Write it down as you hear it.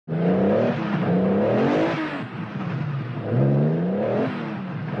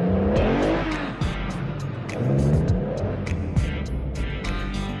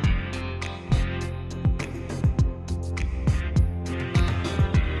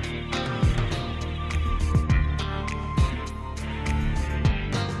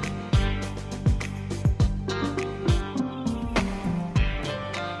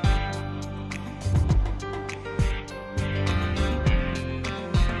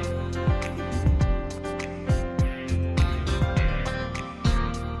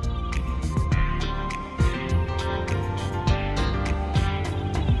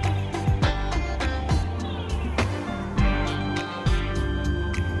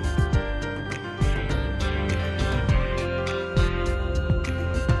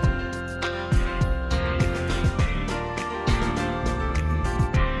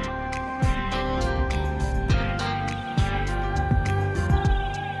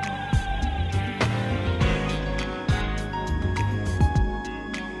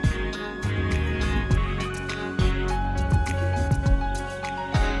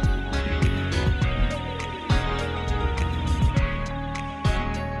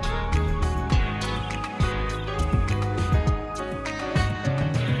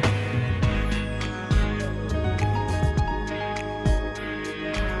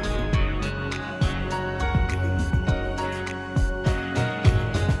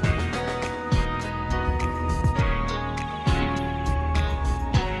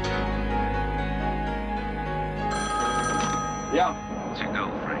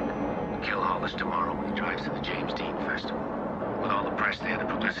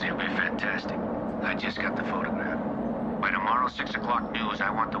Publicity will be fantastic. I just got the photograph. By tomorrow, 6 o'clock news,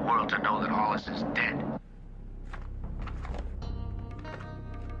 I want the world to know that Hollis is dead.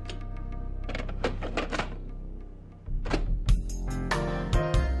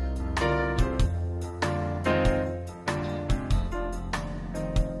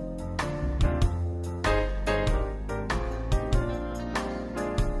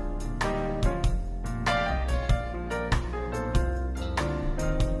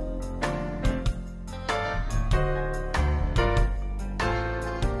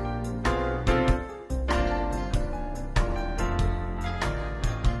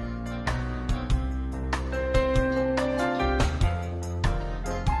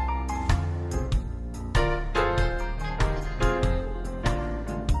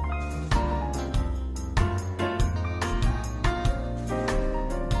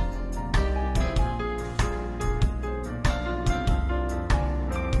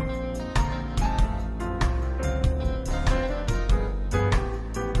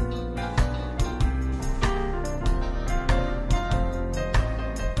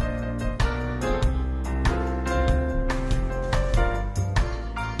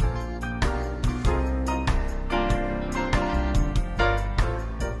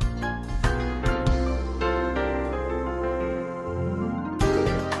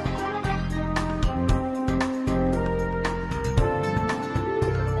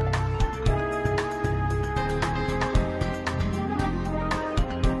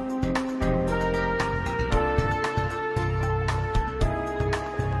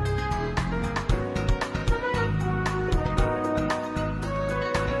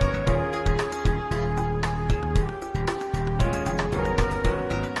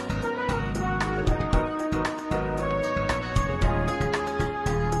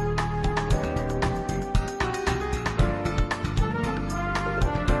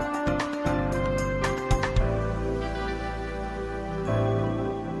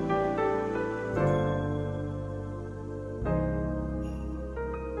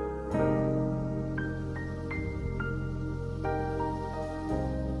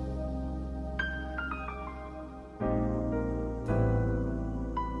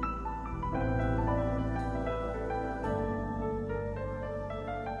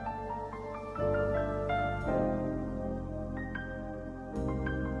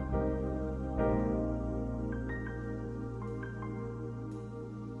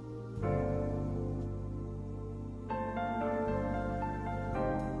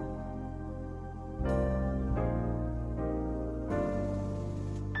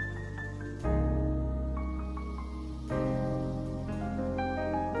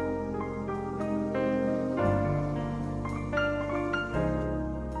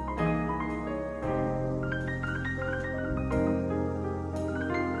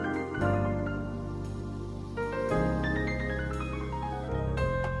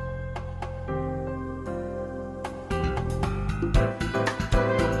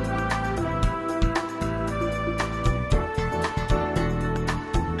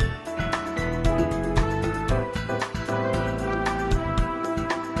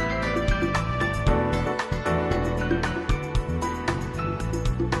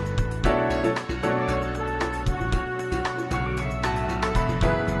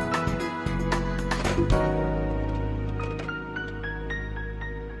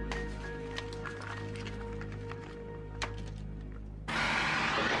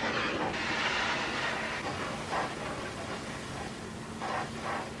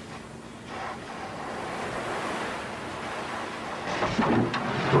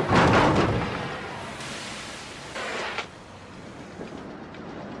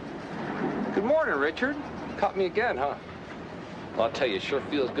 Good morning, Richard. Caught me again, huh? Well, I'll tell you, it sure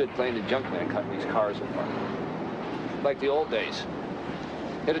feels good playing the Junkman, cutting these cars apart. Like the old days.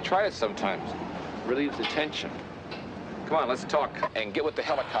 You had to try it sometimes. Relieves the tension. Come on, let's talk. And get with the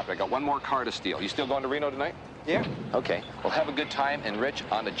helicopter. I got one more car to steal. You still going to Reno tonight? Yeah. Okay. Well, have a good time. And Rich,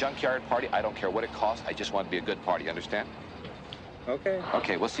 on the junkyard party, I don't care what it costs. I just want to be a good party. Understand? Okay.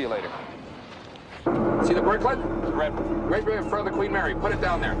 Okay, we'll see you later. See the bracelet? Right in front of the Queen Mary. Put it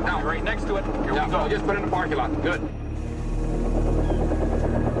down there. Now, right next to it. Here we go. Just put it in the parking lot. Good.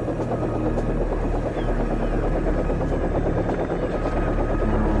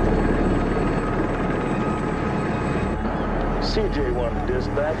 CJ1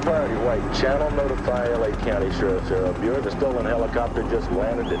 dispatch, priority white channel, notify LA County Sheriff's Bureau. The stolen helicopter just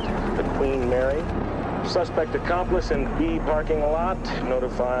landed at the Queen Mary. Suspect accomplice in B parking lot.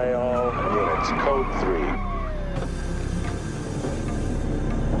 Notify all units. Code 3.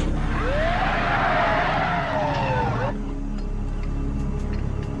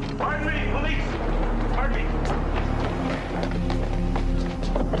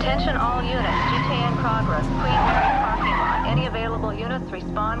 Attention all units, GTA in progress, Queen Mary parking lot. Any available units,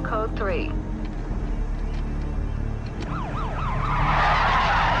 respond code 3.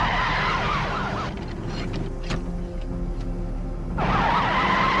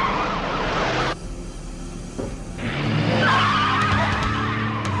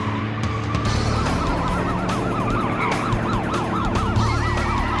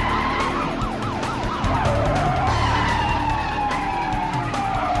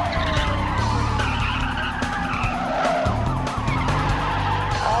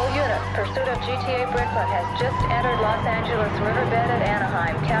 Just entered Los Angeles riverbed at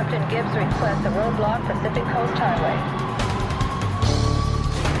Anaheim. Captain Gibbs requests a roadblock Pacific Coast Highway.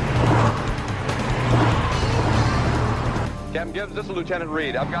 Captain Gibbs, this is Lieutenant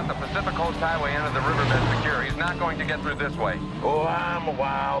Reed. I've got the Pacific Coast Highway into the riverbed secure. He's not going to get through this way. Oh, I'm a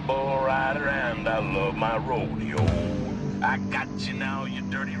wild bull rider and I love my rodeo. I got you now, you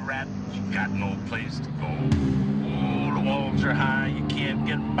dirty rat. You got no place to go. Oh, the walls are high, you can't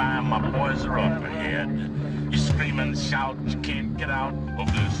get by. My boys are up ahead. You scream and shout, you can't get out of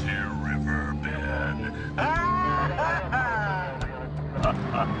this here riverbed.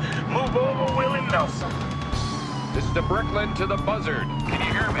 Move over, Willie Nelson. This is the Brooklyn to the Buzzard. Can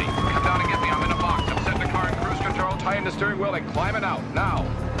you hear me? Come down and get me. I'm in a box. I'm setting the car in cruise control, tying the steering wheel, and climbing out. Now.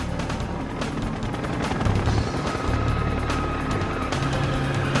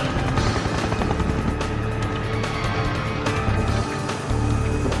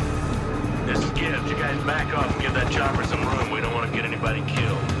 This is Gibbs. You guys back off and give that chopper some room. We don't want to get anybody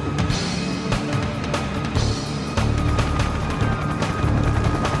killed.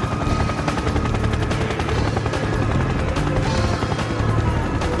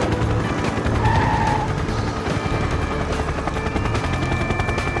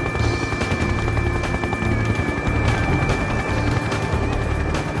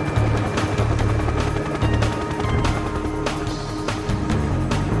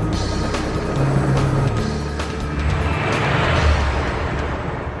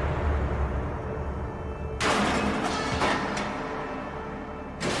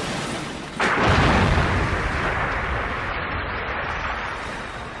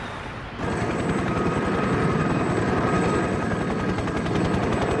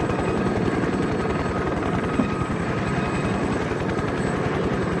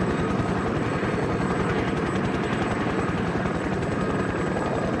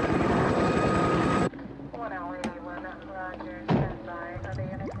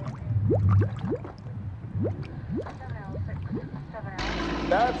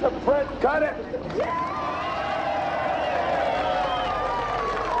 That's a print. Cut it.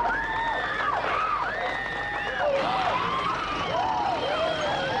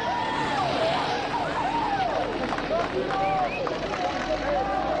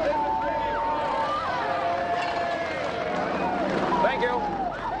 Thank you.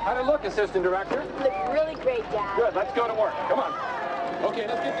 How'd it look, Assistant Director? Looked really great, Dad. Good. Let's go to work. Come on. Okay,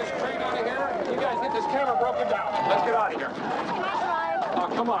 let's get this crane out of here. You guys get this camera broken down. Let's get out of here. Can I drive? Oh,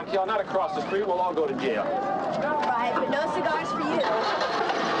 come on, Kel. Not across the street. We'll all go to jail. Right, but no cigars for you.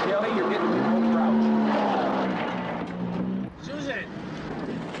 Kelly, you're getting the whole crowd. Susan.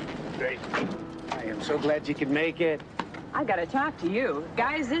 Great. I am so glad you could make it. I gotta talk to you.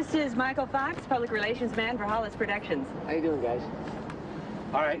 Guys, this is Michael Fox, Public Relations Man for Hollis Productions. How you doing, guys?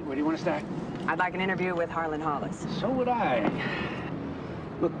 All right, where do you want to start? I'd like an interview with Harlan Hollis. So would I.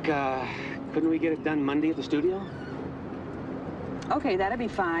 Look, couldn't we get it done Monday at the studio? Okay, that'd be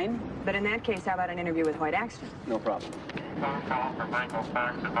fine. But in that case, how about an interview with Hoyt Axton? No problem. Phone call for Michael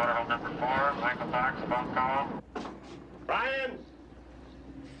Fox at motorhome number 4. Michael Fox, phone call. Brian!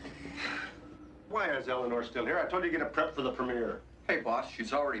 Why is Eleanor still here? I told you to get a prep for the premiere. Hey, boss,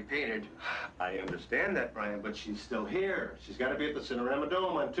 she's already painted. I understand that, Brian, but she's still here. She's got to be at the Cinerama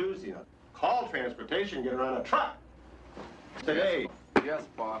Dome on Tuesday. Now, call transportation, get her on a truck. Today. Yes,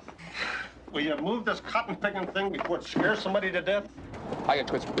 boss. Will you move this cotton-picking thing before it scares somebody to death? I got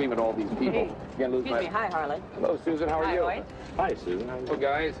quit screaming at all these people. Hey, Can't lose excuse me. Hi, Harlan. Hello, Susan. How are Hi, you? Hoyt. Hi, Susan. How are Hello,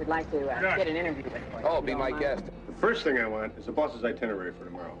 guys. We'd like to get an interview with Hoyt. Oh, be my guest. The first thing I want is the boss's itinerary for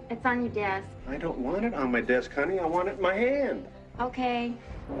tomorrow. It's on your desk. I don't want it on my desk, honey. I want it in my hand. Okay.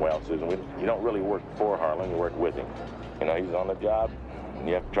 Well, Susan, you don't really work for Harlan, you work with him. You know, he's on the job, and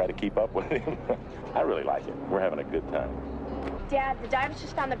you have to try to keep up with him. I really like it. We're having a good time. Dad, the diver's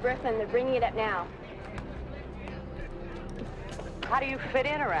just on the Brooklyn. They're bringing it up now. How do you fit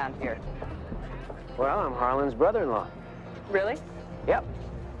in around here? Well, I'm Harlan's brother-in-law. Really? Yep.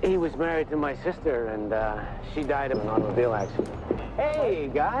 He was married to my sister, and she died of an automobile accident. Hey,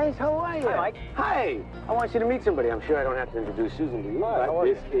 guys, how are you? Hi, Mike. Hi. I want you to meet somebody. I'm sure I don't have to introduce Susan to you, but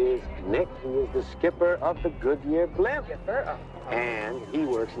this is Nick. He is the skipper of the Goodyear blimp. Skipper? And he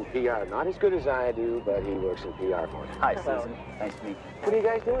works in PR. Not as good as I do, but he works in PR for me. Hi, Susan. Nice to meet you. What are you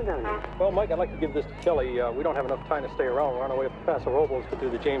guys doing down here? Well, Mike, I'd like to give this to Kelly. We don't have enough time to stay around. We're on our way up to Paso Robles to do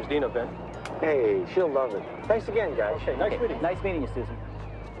the James Dean event. Hey, she'll love it. Thanks again, guys. Okay, nice meeting you. Nice meeting you, Susan.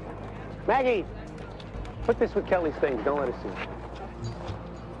 Maggie, put this with Kelly's things. Don't let her see it.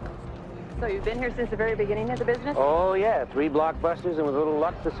 So you've been here since the very beginning of the business? Oh, yeah. 3 blockbusters, and with a little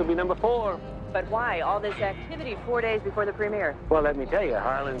luck, this will be number 4. But why all this activity 4 days before the premiere? Well, let me tell you,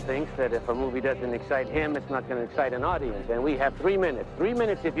 Harlan thinks that if a movie doesn't excite him, it's not going to excite an audience. And we have 3 minutes. 3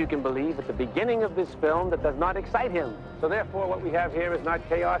 minutes, if you can believe, at the beginning of this film that does not excite him. So therefore, what we have here is not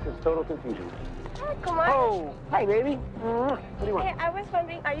chaos, it's total confusion. Oh, come on. Oh, hi, baby. What do you want? Hey, I was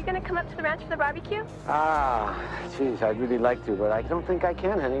wondering, are you going to come up to the ranch for the barbecue? Ah, geez, I'd really like to, but I don't think I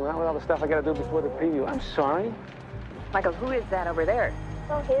can, honey. Well, with all the stuff I got to do before the preview. I'm sorry. Michael, who is that over there?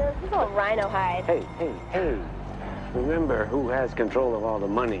 Oh, he's a little rhino hide. Hey. Remember who has control of all the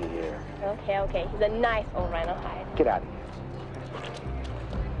money here. Okay. He's a nice old rhino hide. Get out of here.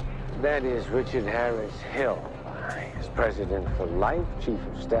 That is Richard Harris Hill. He's president for life, chief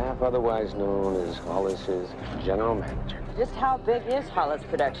of staff, otherwise known as Hollis's general manager. Just how big is Hollis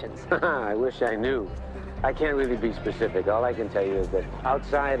Productions? I wish I knew. I can't really be specific. All I can tell you is that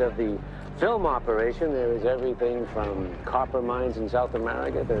outside of the film operation, there is everything from copper mines in South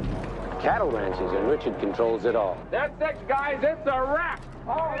America to cattle ranches, and Richard controls it all. That's it, guys. It's a wrap.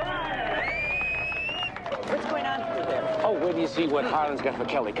 All right. What's going on over there? Oh, wait till you see what Harlan's got for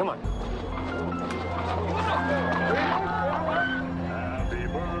Kelly. Come on. Happy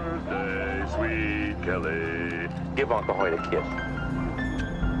birthday, sweet Kelly. Give Uncle Hoyt a kiss.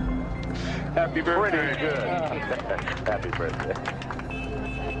 Happy birthday. Pretty good. Happy birthday.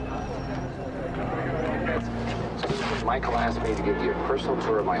 Michael asked me to give you a personal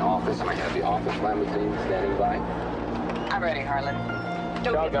tour of my office, and I have the office limousine standing by. I'm ready, Harlan.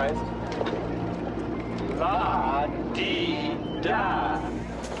 Ciao, guys. La-dee-da.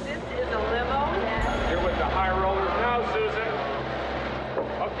 This is a limo? You're with the high rollers now, Susan.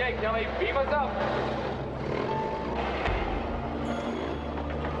 Okay, Kelly, beam us up.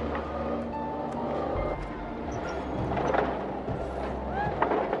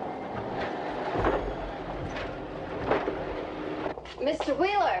 Mr.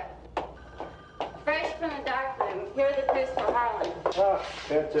 Wheeler. Fresh from the darkroom. Here are the proofs for Harlan. Ah,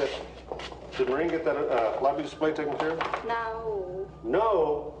 that's it. Did Marine get that lobby display taken care of? No.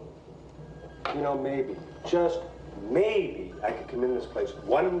 No. You know, maybe, just maybe, I could come in this place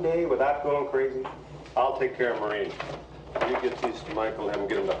one day without going crazy. I'll take care of Marine. You get these to Michael and have him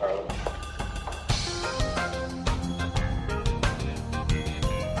get them to Harlan.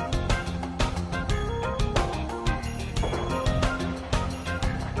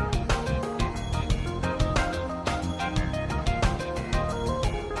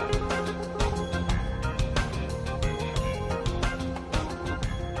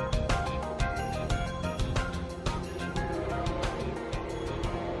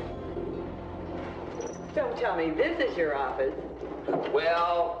 Don't tell me this is your office.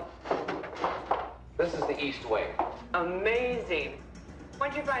 Well, this is the East Wing. Amazing.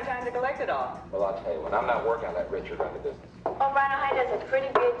 When'd you find time to collect it all? Well, I'll tell you, when I'm not working, I let Richard run the business. Oh, Rhino High does a pretty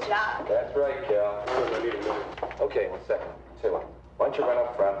good job. That's right, Cal. I need a minute. Okay, 1 second. Tell you what, why don't you run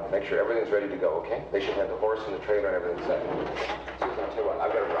up front and make sure everything's ready to go, okay? They should have the horse and the trailer and everything set. Susan, I'll tell you what,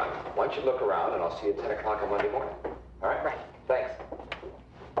 I've got to run. Why don't you look around and I'll see you at 10 o'clock on Monday morning. All right? Right. Thanks.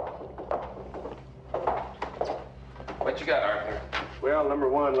 What you got, Arthur? Well, number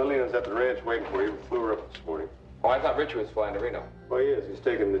one, Lillian's at the ranch waiting for you. We flew her up this morning. Oh, I thought Richard was flying to Reno. Well, he is. He's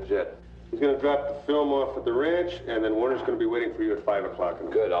taking the jet. He's going to drop the film off at the ranch, and then Warner's going to be waiting for you at 5 o'clock in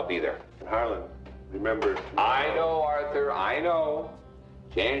the morning. Good, I'll be there. And Harlan, remember... I know, Arthur, I know.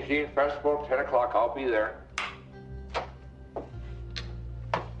 James Dean Festival, 10 o'clock, I'll be there.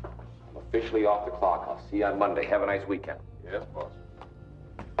 I'm officially off the clock. I'll see you on Monday. Have a nice weekend. Yes, boss.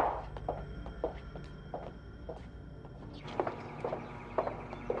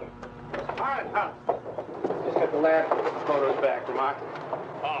 All right, just got the last photos back from our...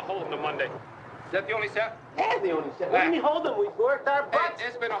 Hold them to Monday. Is that the only set? That's the only set. Let me hold them. We've worked our butts. Hey,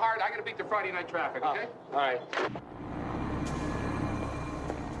 it's been a hard... I got to beat the Friday night traffic, okay? All right.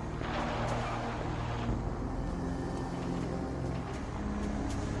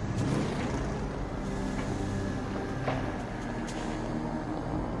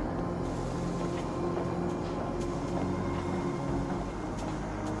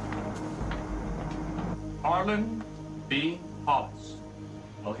 Harlan B. Hollis.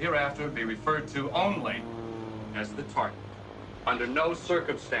 will hereafter be referred to only as the target. Under no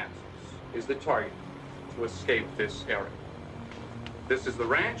circumstances is the target to escape this area. This is the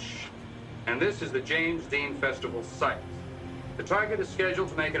ranch, and this is the James Dean Festival site. The target is scheduled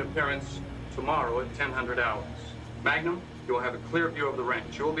to make an appearance tomorrow at 1000 hours. Magnum, you will have a clear view of the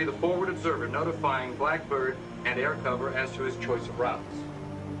ranch. You will be the forward observer notifying Blackbird and Air Cover as to his choice of routes.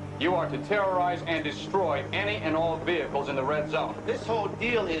 You are to terrorize and destroy any and all vehicles in the red zone. This whole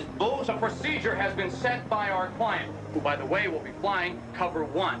deal is bullshit. A procedure has been set by our client, who, by the way, will be flying cover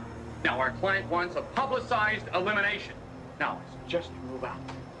 1. Now, our client wants a publicized elimination. Now, let's just move out.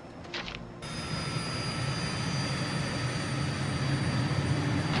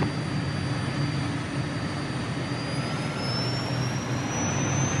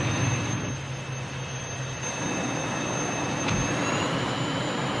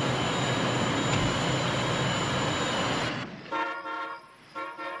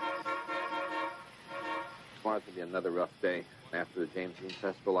 Tomorrow's gonna be another rough day. After the James Dean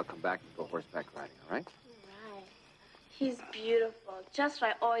Festival, I'll come back and go horseback riding, all right? Right. He's beautiful, just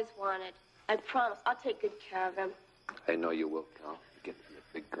what I always wanted. I promise I'll take good care of him. I know you will, Cal. You're getting to be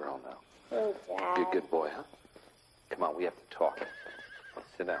a big girl now. Oh, Dad. Be a good boy, huh? Come on, we have to talk.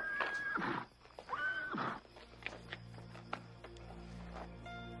 Sit down.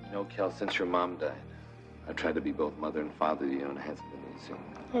 You know, Cal, since your mom died, I've tried to be both mother and father to you, and it hasn't been easy.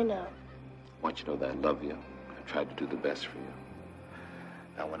 I know. I want you to know that I love you. I've tried to do the best for you.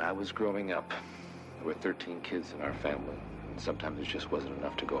 Now, when I was growing up, there were 13 kids in our family, and sometimes there just wasn't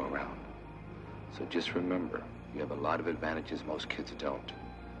enough to go around. So just remember, you have a lot of advantages most kids don't.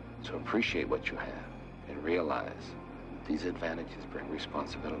 So appreciate what you have, and realize these advantages bring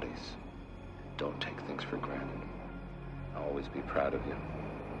responsibilities. Don't take things for granted. I'll always be proud of you.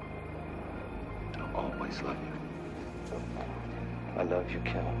 I'll always love you. I love you,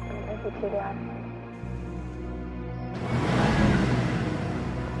 Kel. I love you too, Dad.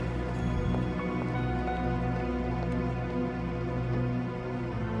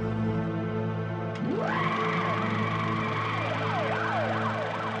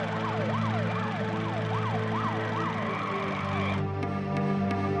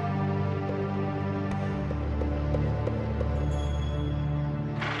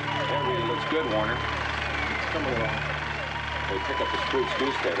 That really looks good, Warner. Come along. We pick up the Spruce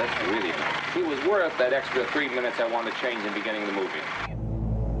Goose there. That's really nice. It was worth that extra 3 minutes I wanted to change in the beginning of the movie.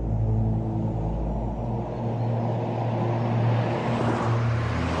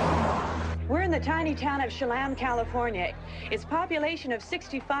 We're in the tiny town of Chelan, California. Its population of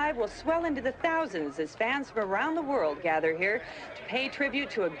 65 will swell into the thousands as fans from around the world gather here to pay tribute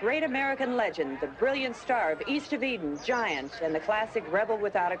to a great American legend, the brilliant star of East of Eden, Giant, and the classic Rebel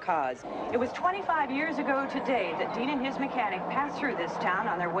Without a Cause. It was 25 years ago today that Dean and his mechanic passed through this town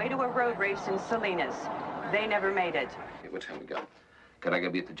on their way to a road race in Salinas. They never made it. Okay, what time we got? I gotta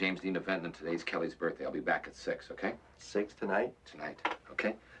be at the James Dean event, and today's Kelly's birthday. I'll be back at 6, okay? 6 tonight? Tonight,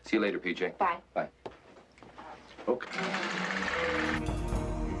 okay? See you later, PJ. Bye. Bye. Okay.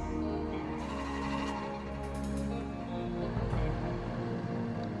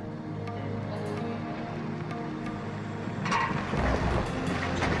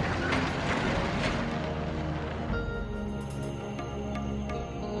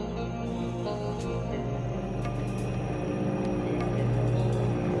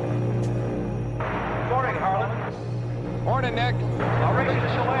 Morning, Harlan. Morning, Nick. I'll race to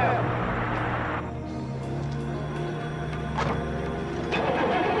Chelan.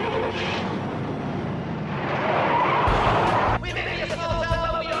 We made a small town,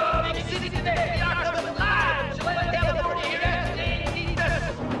 but we are a big city today. We are coming live. Chelan, California, here at James Dean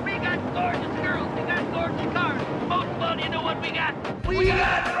Festival. We got gorgeous girls. We got gorgeous cars. Most of all, you know what we got? We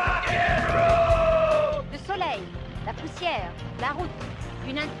got rock and roll! Le soleil, la poussière, la route,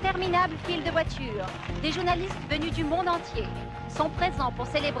 une interminable file de voitures. Des journalistes venus du monde entier sont présents pour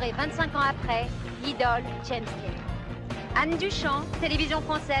célébrer 25 ans après l'idole James Dean. Anne Duchamp, télévision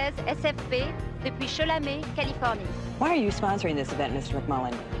française, SFP, depuis Cholamé, Californie. Why are you sponsoring this event, Mr.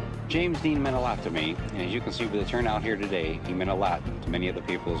 McMullen? James Dean meant a lot to me, and as you can see with the turnout here today, he meant a lot to many other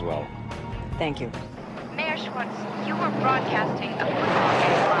people as well. Thank you. Mayor Schwartz, you were broadcasting a football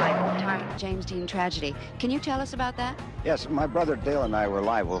game live at the time of the James Dean tragedy. Can you tell us about that? Yes, my brother Dale and I were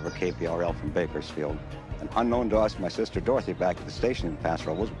live over KPRL from Bakersfield. And unknown to us, my sister Dorothy back at the station in Paso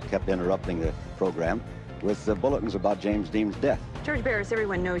Robles kept interrupting the program with the bulletins about James Dean's death. George Barris,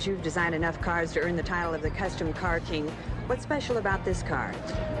 everyone knows you've designed enough cars to earn the title of the Custom Car King. What's special about this car?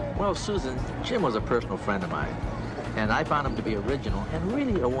 Well, Susan, Jim was a personal friend of mine, and I found him to be original and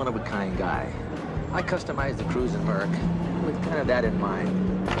really a one-of-a-kind guy. I customized the Cruisin' Merc. with kind of that in mind.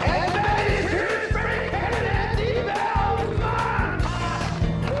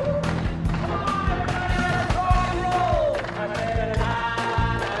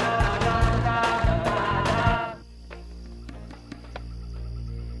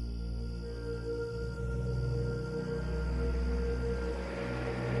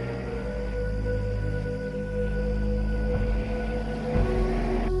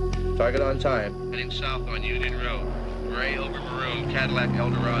 Target on time. Heading south on Union Road. Gray over maroon, Cadillac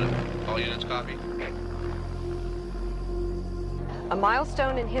Eldorado. All units copy. A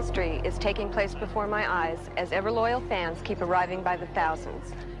milestone in history is taking place before my eyes as ever-loyal fans keep arriving by the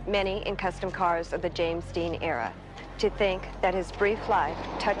thousands, many in custom cars of the James Dean era. To think that his brief life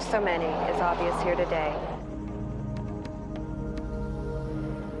touched so many is obvious here today.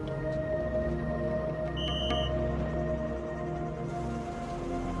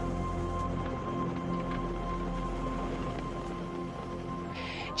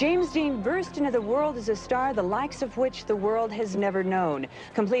 James Dean burst into the world as a star the likes of which the world has never known.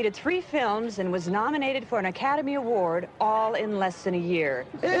 Completed 3 films and was nominated for an Academy Award, all in less than a year.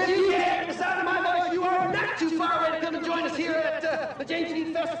 If you hear the sound of my voice, you are not too far away to come and join us here at the James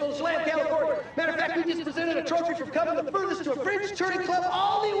Dean Festival in Chelan, California. Matter of fact, we just presented a trophy for coming the furthest to a French touring club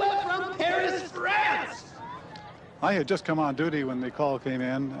all the way from Paris, France. I had just come on duty when the call came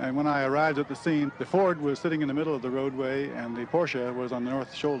in, and when I arrived at the scene, the Ford was sitting in the middle of the roadway, and the Porsche was on the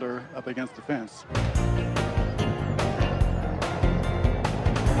north shoulder up against the fence.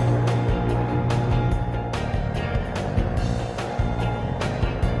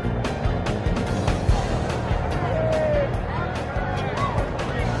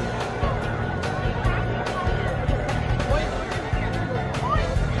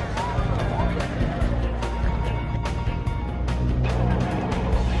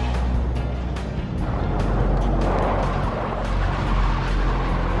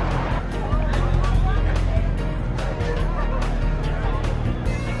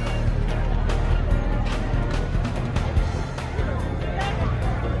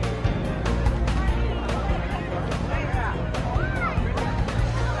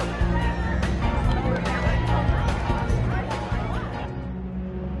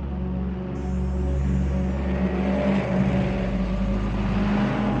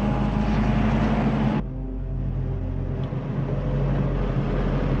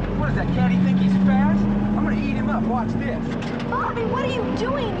 Can't he think he's fast? I'm gonna eat him up. Watch this. Bobby, what are you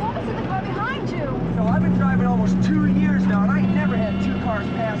doing? You always in the car behind you. No, I've been driving almost 2 years now, and I ain't never had 2 cars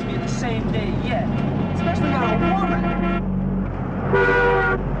pass me the same day yet. Especially not a woman.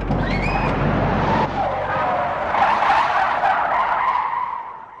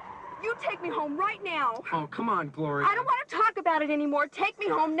 You take me home right now. Oh, come on, Gloria. I don't want to talk about it anymore. Take me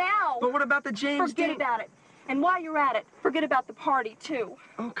home now. But what about the James Forget Dean? about it. And while you're at it, forget about the party, too.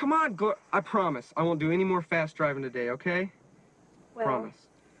 Oh, come on, Gloria. I promise. I won't do any more fast driving today, okay? Well, Promise.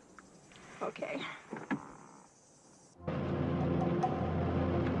 Okay.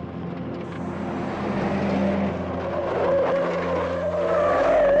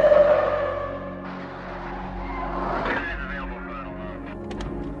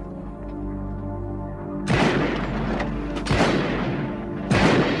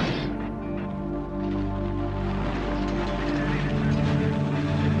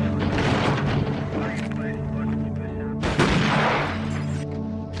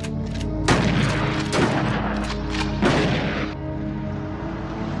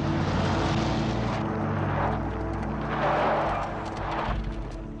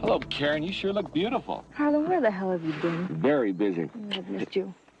 Hello, Karen. You sure look beautiful. Harlan, where the hell have you been? Very busy. I've missed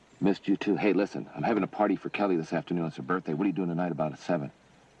you. Missed you, too. Hey, listen, I'm having a party for Kelly this afternoon. It's her birthday. What are you doing tonight about at 7?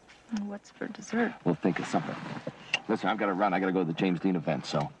 What's for dessert? We'll think of something. Listen, I've got to run. I got to go to the James Dean event,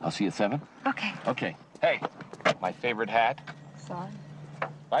 so I'll see you at 7? Okay. Okay. Hey, my favorite hat. Sorry.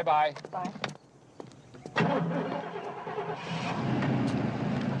 Bye-bye. Bye.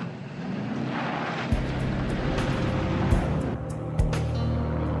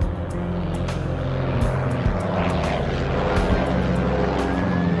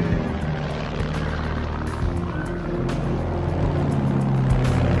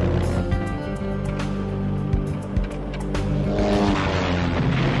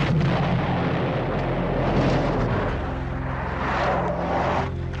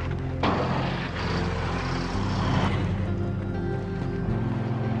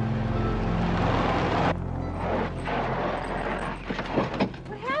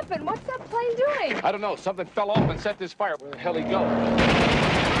 I don't know. Something fell off and set this fire. Where the hell he go?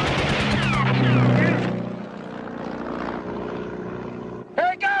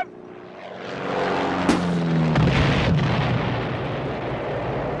 Here he comes!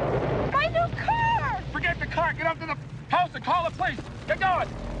 up to the post and call the police. Get going.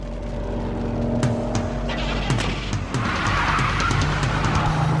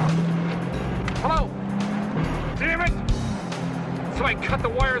 Hello? Damn it! Somebody cut the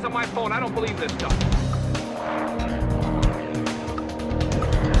wires on my phone. I don't believe this stuff.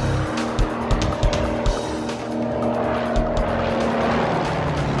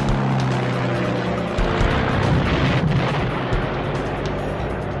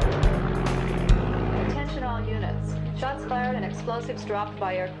 Attention all units. Shots fired and explosives dropped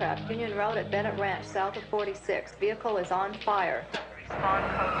by aircraft. Union Road at Bennett Ranch, south of 46. Vehicle is on fire. Respond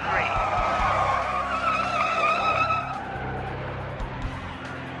code 3.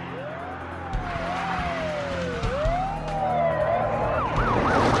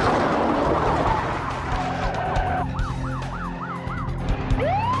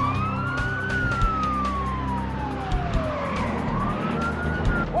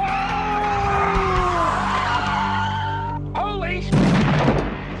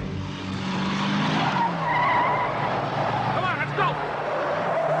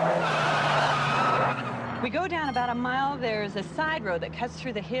 About a mile, there's a side road that cuts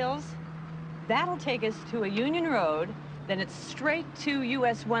through the hills. That'll take us to a Union Road, then it's straight to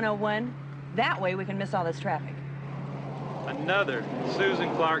US 101. That way we can miss all this traffic. Another Susan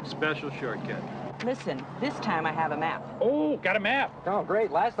Clark special shortcut. Listen, this time I have a map. Oh, got a map. Oh,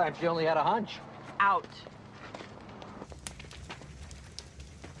 great. Last time she only had a hunch. Out.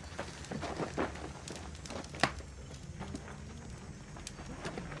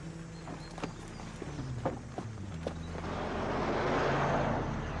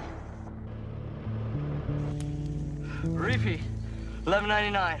 Reefy,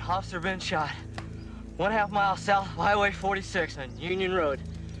 1199, officer been shot. 1/2 mile south of Highway 46 on Union Road.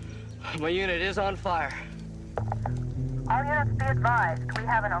 My unit is on fire. All units be advised. We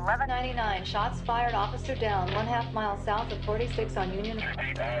have an 1199. Shots fired, officer down. 1/2 mile south of 46 on Union. All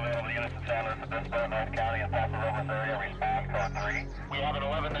available units in San Luis Obispo, North County, and Paso Robles area. Respond code 3. We have an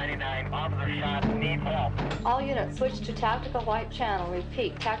 1199. Officer shot. Need help. All units switch to tactical white channel.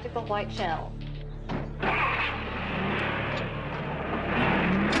 Repeat, tactical white channel.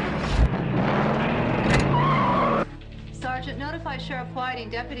 Sergeant, notify Sheriff Whiting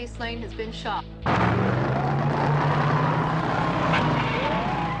Deputy Slane has been shot.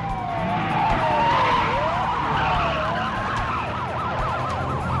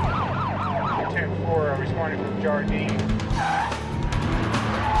 10-4, responding from Jardine.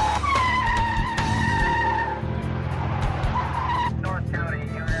 North County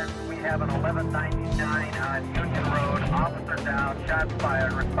unit, we have an 1199 on Union Road. Officer down, shots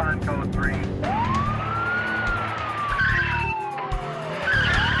fired. Respond code 3.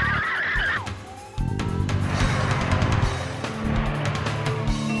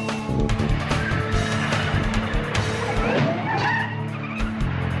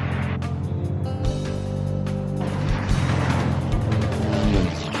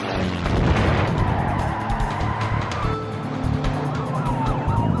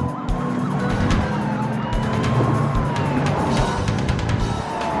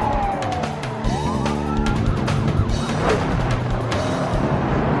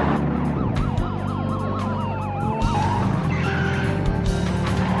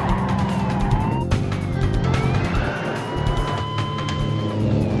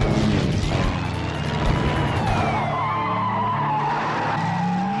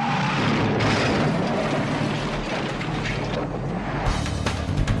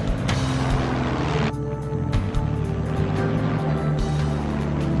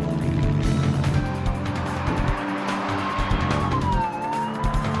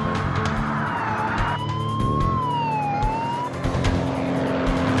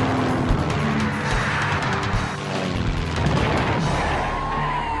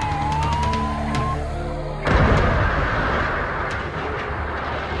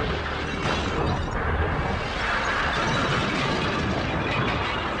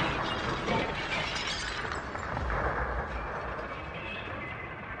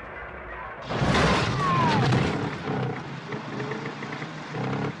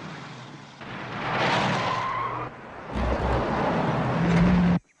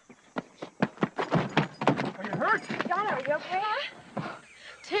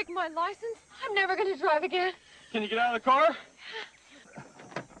 Take my license? I'm never going to drive again. Can you get out of the car?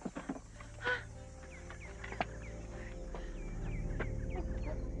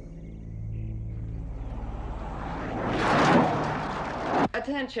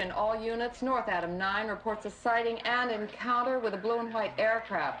 Attention, all units. North Adam 9 reports a sighting and encounter with a blue and white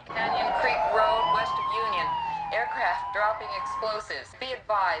aircraft. Canyon Creek Road, west of Union. Aircraft dropping explosives. Be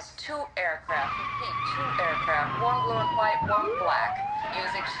advised, 2 aircraft. Repeat, 2 aircraft. 1 blue and white, 1 black.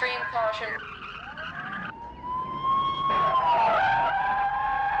 Use extreme caution.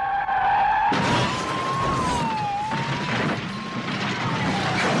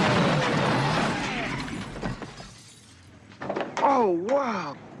 Oh,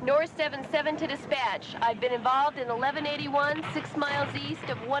 wow. North 77 to dispatch. I've been involved in 1181, 6 miles east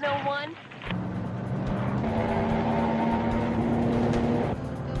of 101.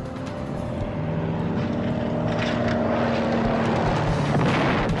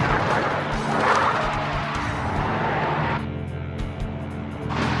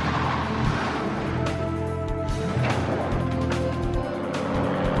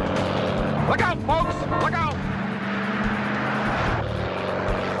 Look out, folks! Look out!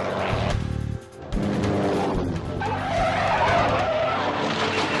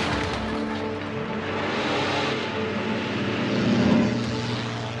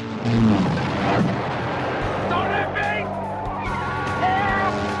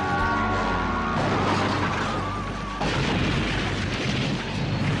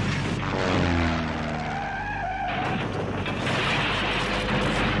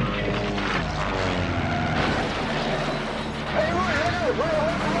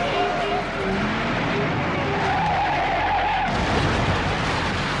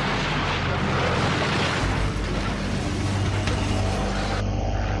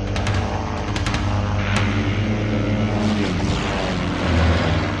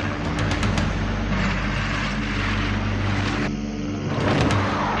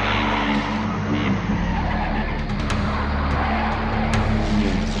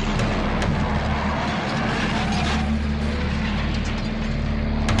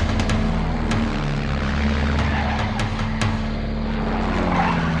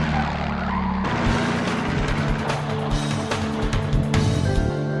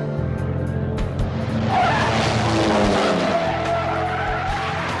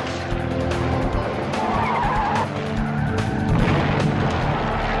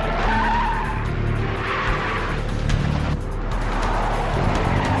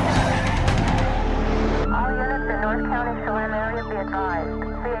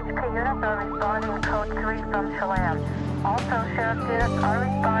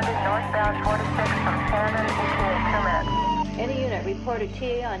 Reported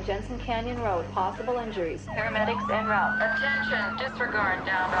TA on Jensen Canyon Road. Possible injuries. Paramedics en route. Attention, disregard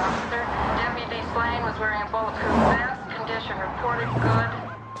downed officer. Deputy Slane was wearing a bulletproof vest. Condition reported good.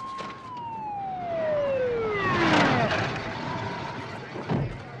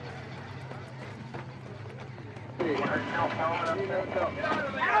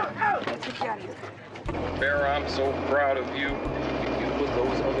 Bear, I'm so proud of you. You put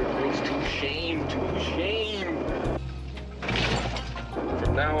those other girls to shame, to shame.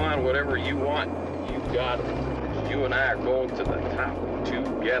 From now on, whatever you want, you got it. You and I are going to the top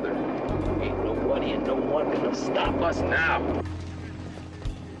together. Ain't nobody and no one gonna stop us now.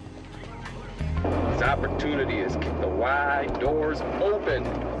 This opportunity has kicked the wide doors open.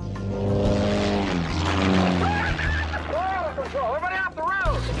 Control! Everybody off the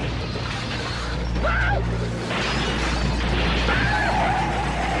road!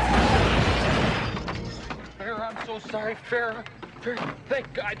 Farrah, I'm so sorry, Farrah. Farrah,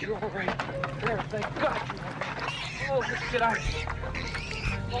 thank God you're all right. Farrah, thank God you're all right. Oh, let's get out of here.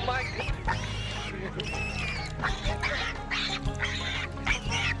 Oh, my God.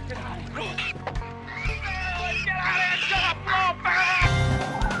 Get out of here. Let's get out of here. Shut up, blow, Farrah!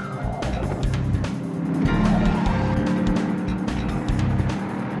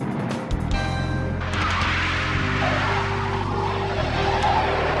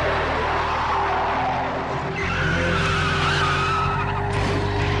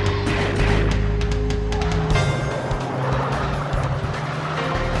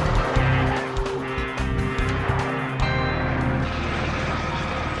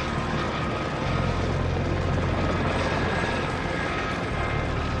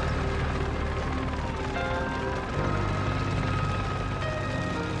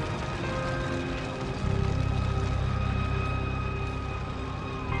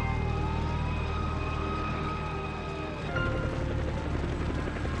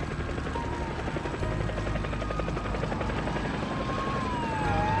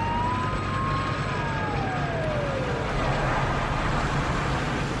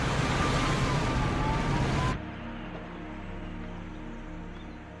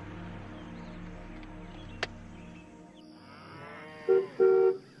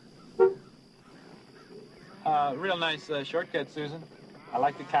 Real nice shortcut, Susan. I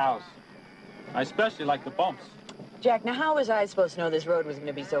like the cows. I especially like the bumps. Jack, now how was I supposed to know this road was going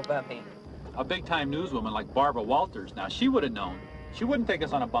to be so bumpy? A big-time newswoman like Barbara Walters, now she would have known. She wouldn't take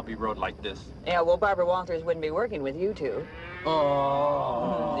us on a bumpy road like this. Yeah, well, Barbara Walters wouldn't be working with you two.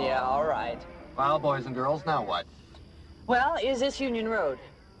 Oh. Yeah, all right. Well, boys and girls, now what? Well, is this Union Road?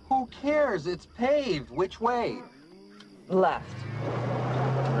 Who cares? It's paved. Which way? Left.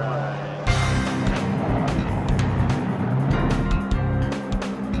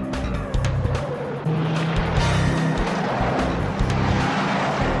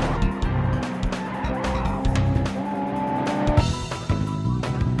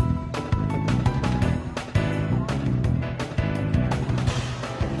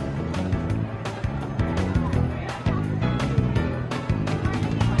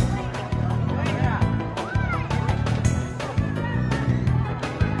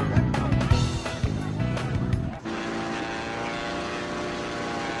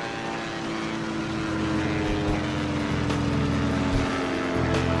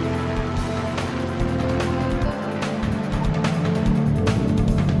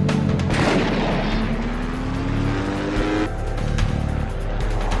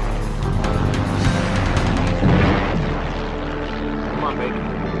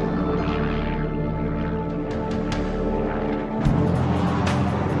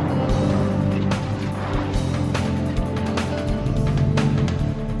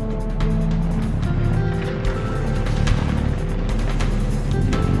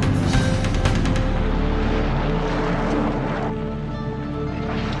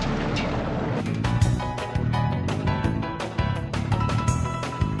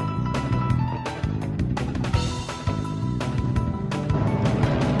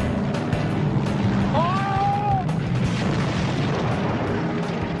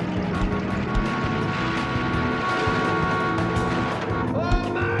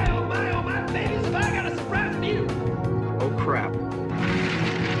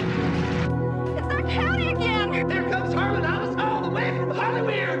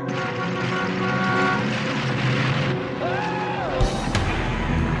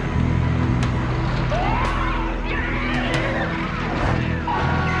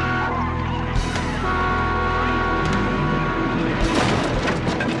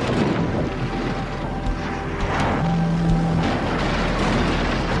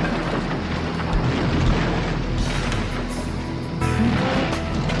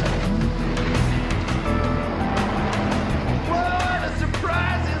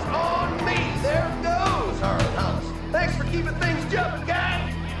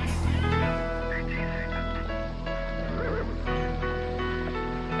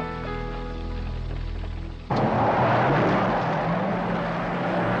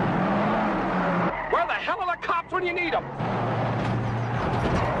 When you need them.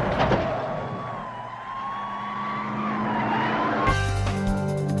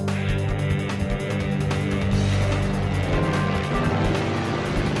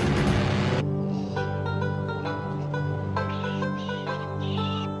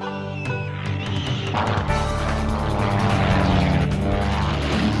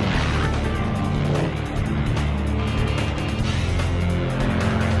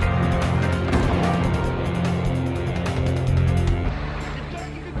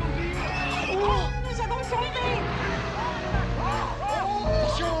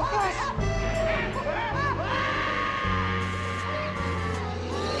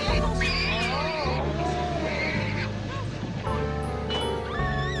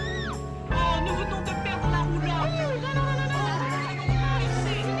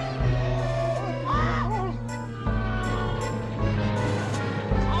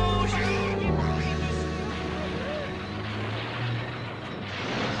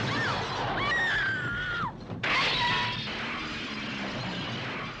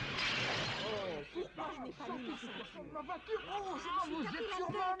 Ma voiture rouge! Ah, vous êtes sur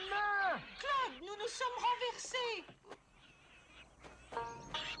ma main! Claude, nous nous sommes renversés!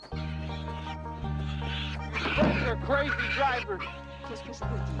 Those are crazy drivers! Qu'est-ce que je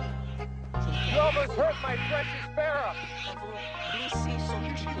peux dire? You almost hurt my precious Farrah! Blessés sans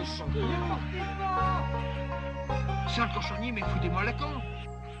juste sang. Charles Cochonnier, mais foutez-moi le camp!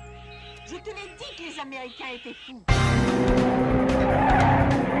 Je te l'ai dit que les Américains étaient fous!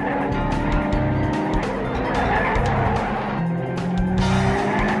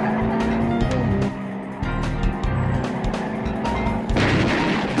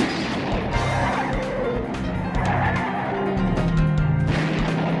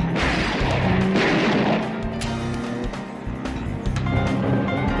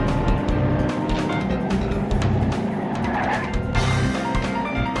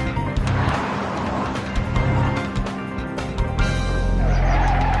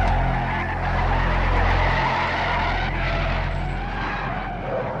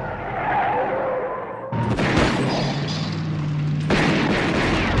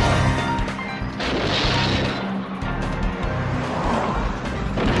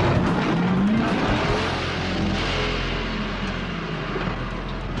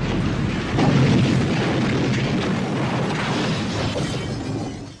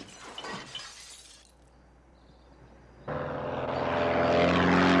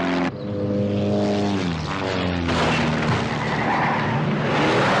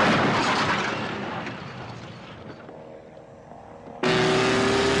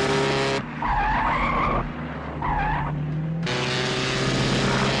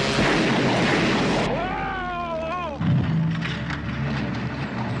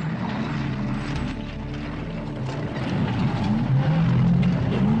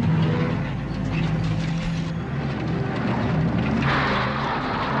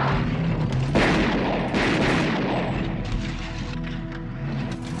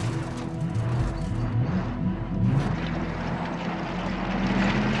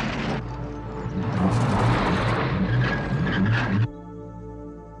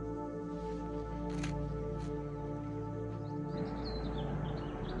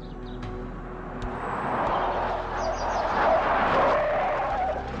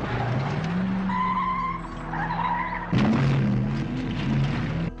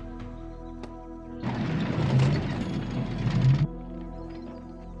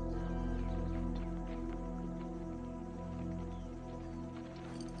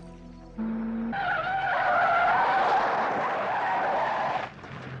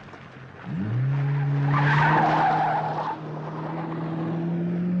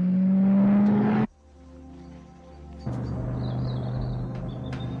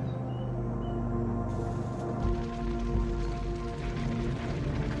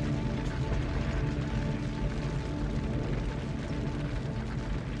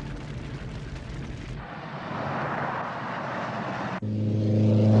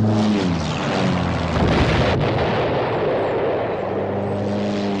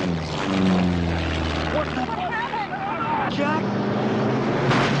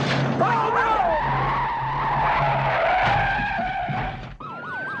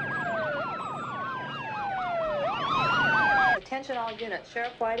 units.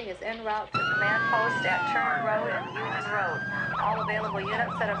 Sheriff Whiting is en route to command post at Turner Road and Union Road. All available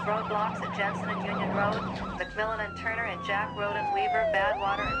units set up roadblocks at Jensen and Union Road, McMillan and Turner and Jack Road and Weaver,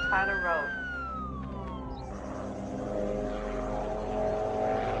 Badwater and Tyler Road.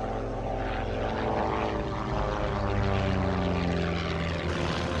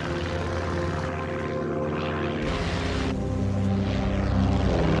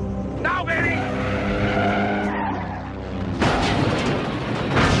 Now, baby!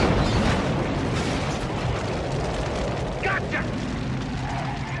 Gotcha!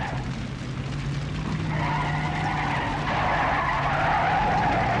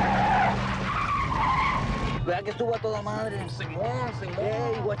 ¿Verdad que estuvo a toda madre? Simón.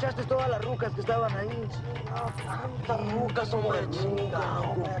 Y guachaste todas las rucas que estaban ahí. Tantas rucas, hombre,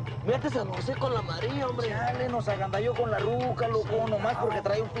 chingado. Vete a San José con la María, hombre. Chale, nos agandalló con la ruca, loco, nomás porque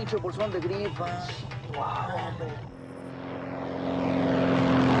trae un pinche bolsón de grifa.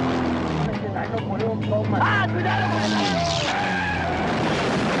 ¡Ah, cuidado!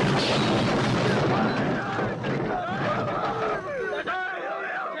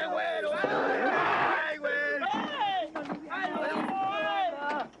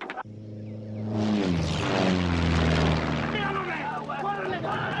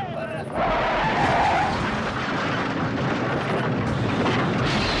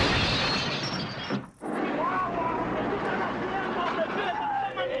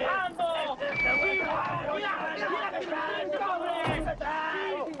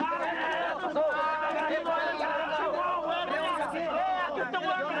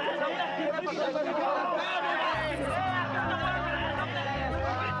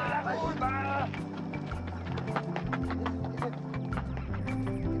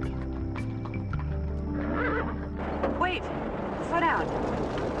 Wait! Slow down.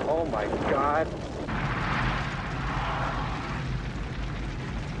 Oh my God.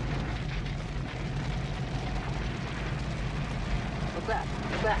 What's that?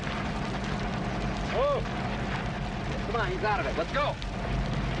 What's that? Oh! Come on, he's out of it. Let's go.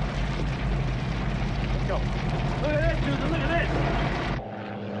 Let's go. Look at this, Susan, look at this!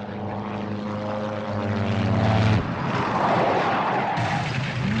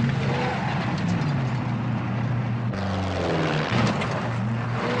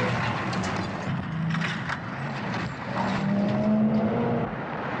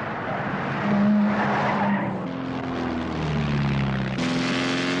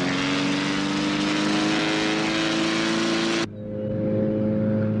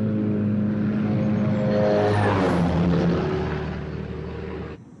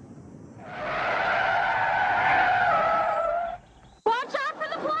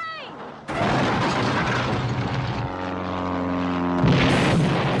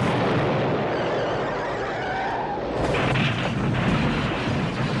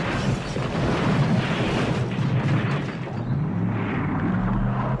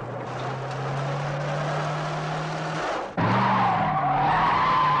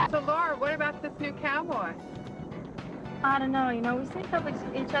 I don't know, you know, we've seen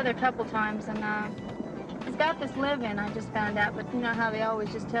each other a couple times, and he's got this live-in, I just found out, but you know how they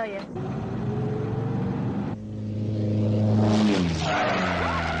always just tell you.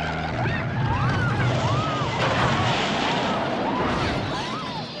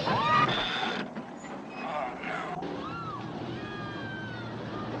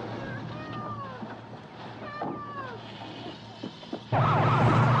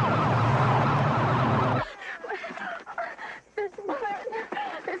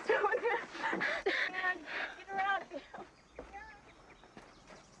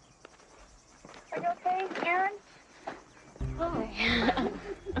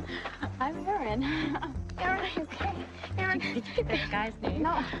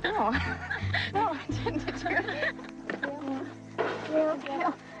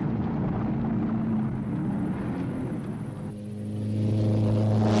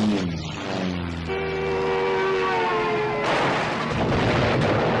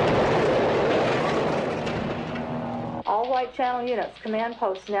 Channel units, command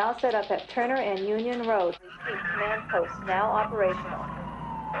posts now set up at Turner and Union Road. Repeat, command posts now operational.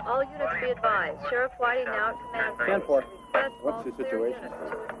 All units be advised. Sheriff Whiting now at command post. 10-4. What's the situation?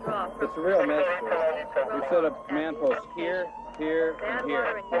 It's a real mess. We set up command posts here, here, and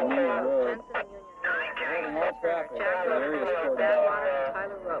here on Union Road. Holding all traffic. The area is cordoned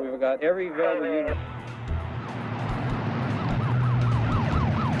off. We've got every available unit.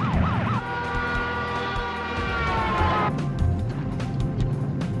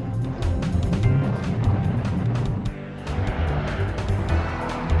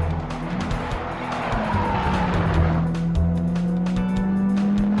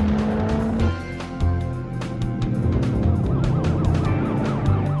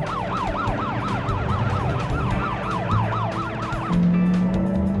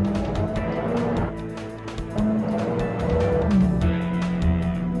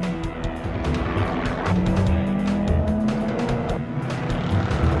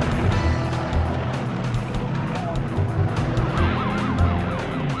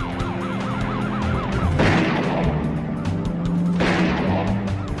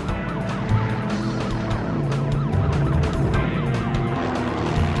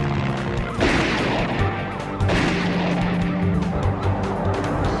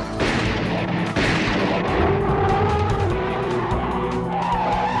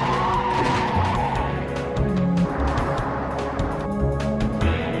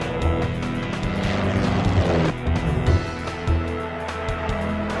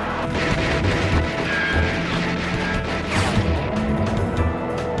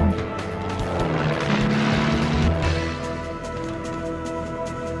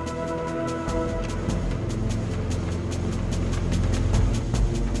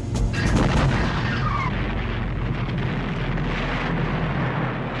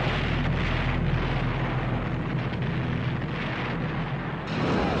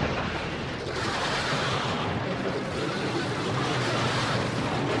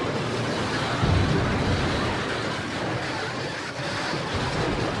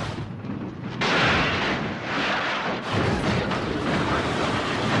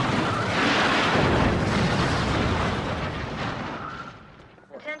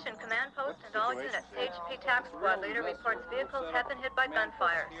 Operator reports vehicles have been hit by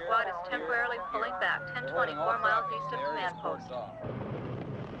gunfire. Squad is temporarily pulling back. 1020, 4 miles east of command post.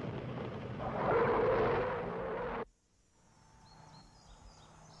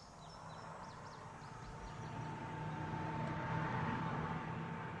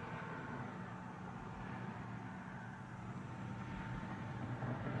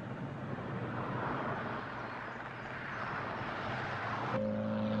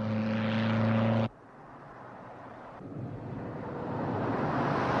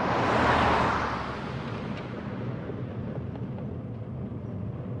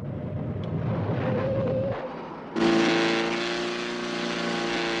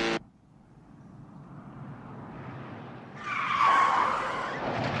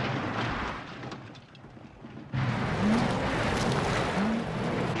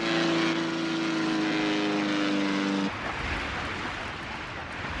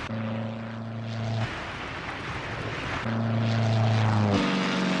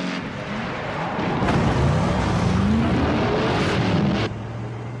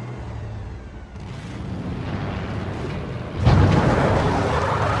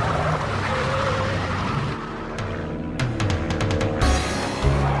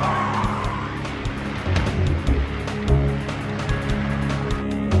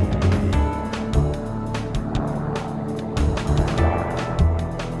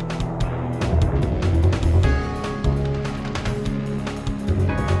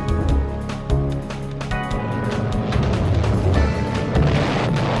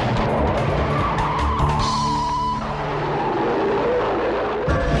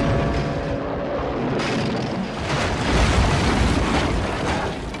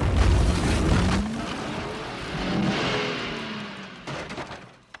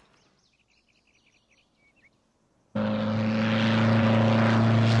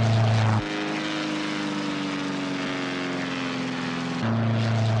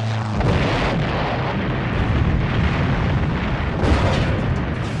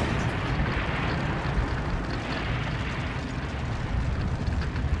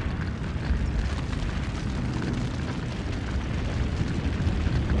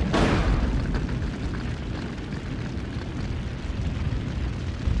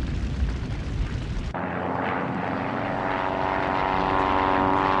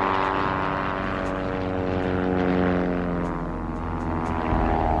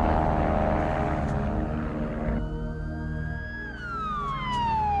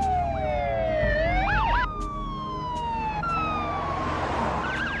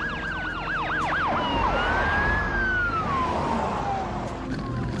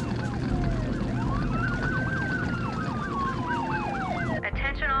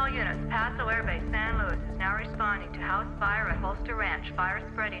 Fire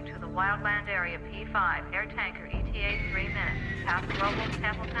spreading to the Wildland area P5. Air tanker ETA 3 minutes. Pass Robles,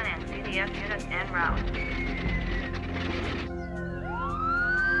 Templeton, and CDS units en route.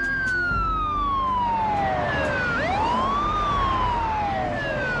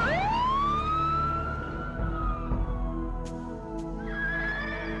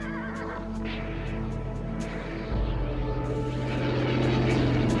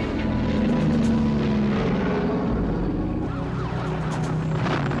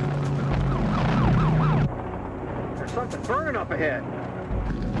 Something burning up ahead.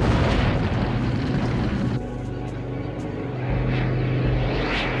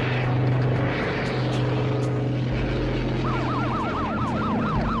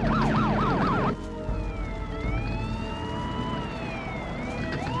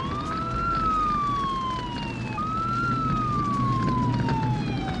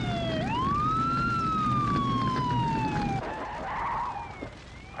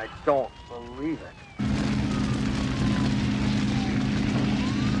 I don't believe it.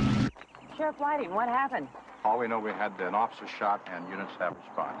 Sheriff Lighting, what happened? All we know, we had an officer shot and units have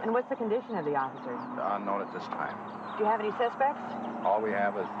responded. And what's the condition of the officers? Unknown at this time. Do you have any suspects? All we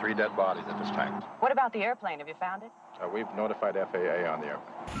have is 3 dead bodies at this time. What about the airplane? Have you found it? We've notified FAA on the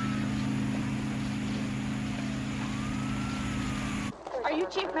airplane. Are you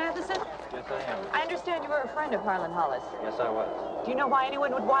Chief Matheson? Yes, I am. I understand you were a friend of Harlan Hollis. Yes, I was. Do you know why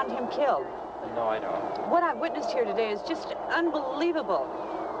anyone would want him killed? No, I don't. What I've witnessed here today is just unbelievable.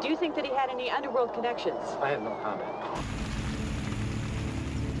 Do you think that he had any underworld connections? I have no comment.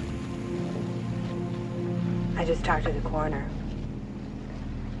 I just talked to the coroner.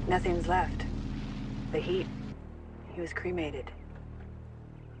 Nothing's left. The heat. He was cremated.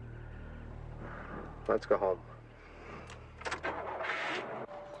 Let's go home.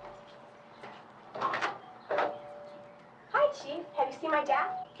 Hi, Chief. Have you seen my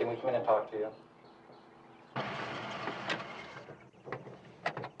dad? Can we come in and talk to you?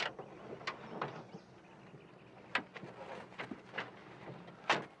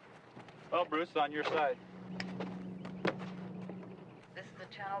 Well, Bruce, on your side. This is the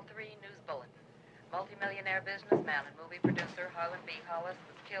Channel 3 News Bulletin. Multimillionaire businessman and movie producer Harlan B. Hollis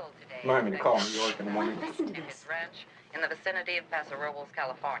was killed today. Remind me to call New York in the morning. In his ranch in the vicinity of Paso Robles,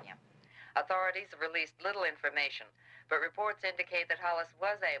 California. Authorities have released little information, but reports indicate that Hollis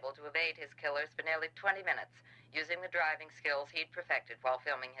was able to evade his killers for nearly 20 minutes, using the driving skills he'd perfected while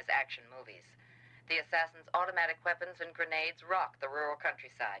filming his action movies. The assassin's automatic weapons and grenades rocked the rural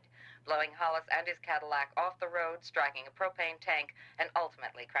countryside, blowing Hollis and his Cadillac off the road, striking a propane tank, and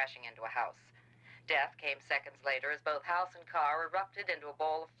ultimately crashing into a house. Death came seconds later as both house and car erupted into a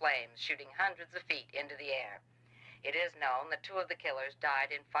ball of flames, shooting hundreds of feet into the air. It is known that 2 of the killers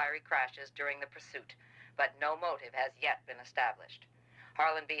died in fiery crashes during the pursuit, but no motive has yet been established.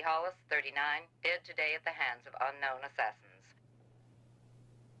 Harlan B. Hollis, 39, dead today at the hands of unknown assassins.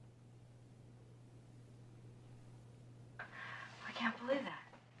 I can't believe that.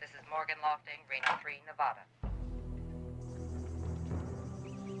 This is Morgan Lofting, Reno 3, Nevada.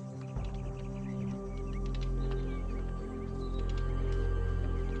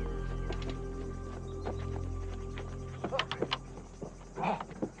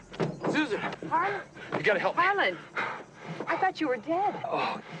 Susan! Harlan? You gotta help me. Harlan! I thought you were dead.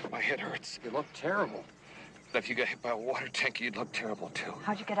 Oh, my head hurts. You look terrible. If you got hit by a water tank, you'd look terrible, too.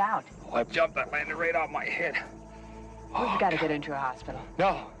 How'd you get out? Oh, I jumped. I landed right on my head. We've got to get into a hospital.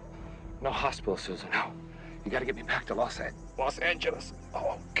 No. No hospital, Susan. No. You gotta get me back to Los Angeles.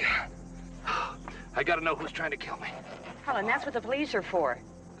 Oh, God. I gotta know who's trying to kill me. Harlan, that's what the police are for.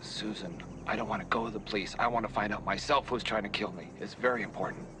 Susan, I don't want to go to the police. I want to find out myself who's trying to kill me. It's very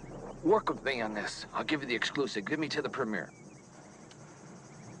important. Work with me on this. I'll give you the exclusive. Give me to the premiere.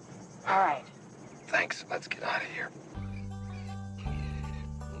 All right. Thanks. Let's get out of here.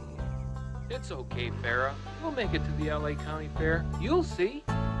 It's okay, Farrah. We'll make it to the LA County Fair. You'll see.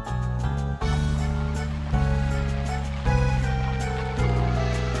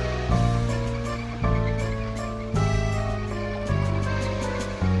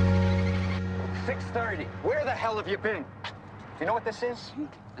 Where the hell have you been? Do you know what this is?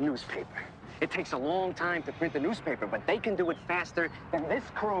 A newspaper. It takes a long time to print the newspaper, but they can do it faster than this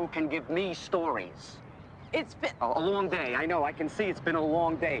crew can give me stories. It's been... A long day. I know. I can see it's been a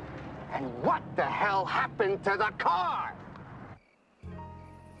long day. And what the hell happened to the car?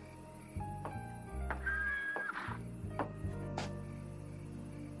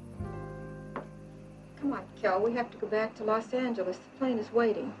 Come on, Kel. We have to go back to Los Angeles. The plane is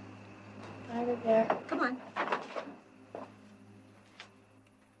waiting. Over there. Come on.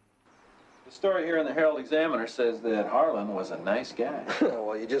 The story here in the Herald Examiner says that Harlan was a nice guy.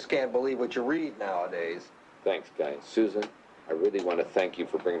 Well, you just can't believe what you read nowadays. Thanks, guys. Susan, I really want to thank you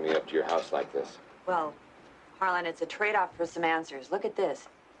for bringing me up to your house like this. Well, Harlan, it's a trade-off for some answers. Look at this.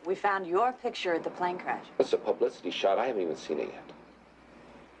 We found your picture at the plane crash. It's a publicity shot. I haven't even seen it yet.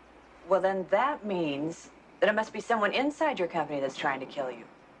 Well, then that means that it must be someone inside your company that's trying to kill you.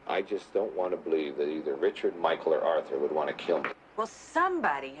 I just don't want to believe that either Richard, Michael, or Arthur would want to kill me. Well,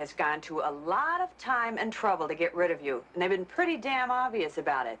 somebody has gone to a lot of time and trouble to get rid of you, and they've been pretty damn obvious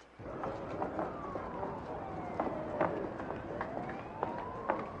about it.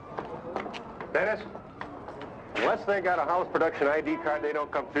 Dennis, unless they got a house production ID card, they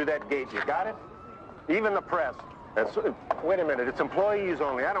don't come through that gate. You got it? Even the press. Wait a minute, it's employees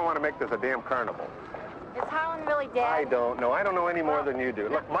only. I don't want to make this a damn carnival. Is Harlan really dead? I don't know. I don't know any more than you do.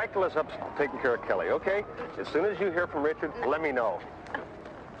 Look, Michael is up taking care of Kelly, okay? As soon as you hear from Richard, let me know.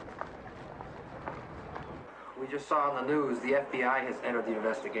 We just saw on the news the FBI has entered the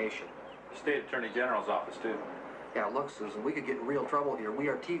investigation. The State Attorney General's office, too. Yeah, look, Susan, we could get in real trouble here. We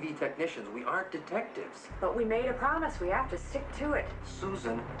are TV technicians. We aren't detectives. But we made a promise. We have to stick to it.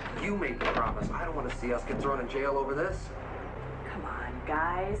 Susan, you made the promise. I don't want to see us get thrown in jail over this. Come on,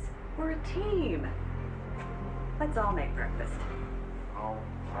 guys. We're a team. Let's all make breakfast. Oh, all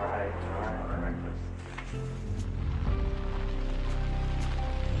right, breakfast.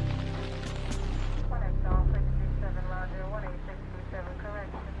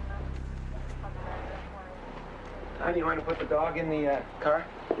 Honey, you want to put the dog in the car?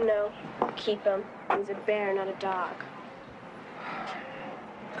 No, keep him. He's a bear, not a dog.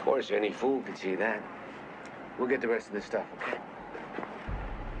 Of course, any fool could see that. We'll get the rest of this stuff, okay?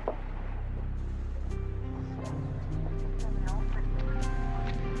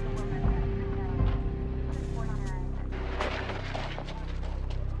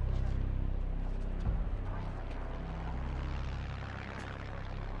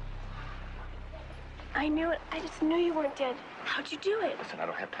 I knew it. I just knew you weren't dead. How'd you do it? Listen, I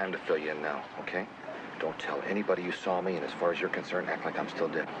don't have time to fill you in now, okay? Don't tell anybody you saw me, and as far as you're concerned, act like I'm still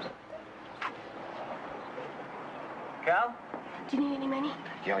dead. Cal? Do you need any money?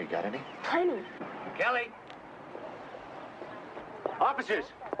 Yeah, you got any? Plenty. Kelly? Officers!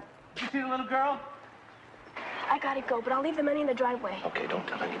 You see the little girl? I gotta go, but I'll leave the money in the driveway. Okay, don't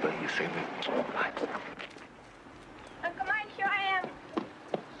tell anybody you see me. Bye. Uncle Mike, here I am.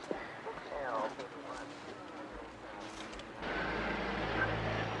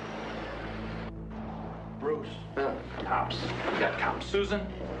 Bruce. Cops. We got cops. Susan?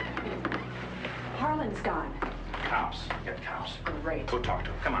 Harlan's gone. Cops. We got cops. Great. Go talk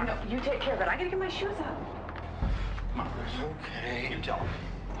to him. Come on. No, you take care of it. I gotta get my shoes on. Come on, Bruce. Okay. You tell him.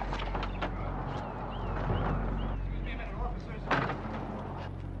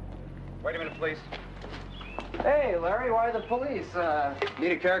 Wait a minute, please. Hey, Larry, why the police?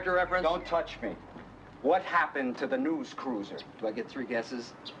 Need a character reference? Don't touch me. What happened to the news cruiser? Do I get 3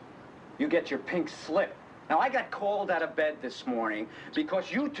 guesses? You get your pink slip. Now, I got called out of bed this morning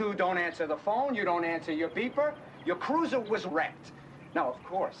because you two don't answer the phone, you don't answer your beeper. Your cruiser was wrecked. Now, of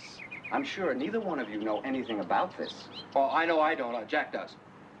course, I'm sure neither one of you know anything about this. Oh, I know I don't. Jack does.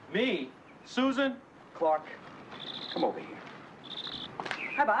 Me? Susan? Clark, come over here.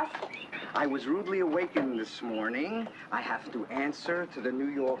 Hi, boss. I was rudely awakened this morning. I have to answer to the New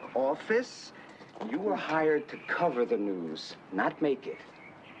York office. You were hired to cover the news, not make it.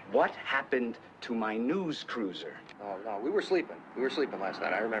 What happened to my news cruiser? Oh, no, we were sleeping. We were sleeping last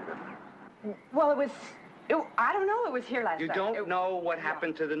night, I remember. Well, I don't know. It was here last night. You don't know what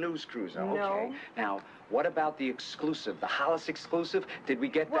happened to the news cruiser? No. Okay. Now, what about the exclusive, the Hollis exclusive? Did we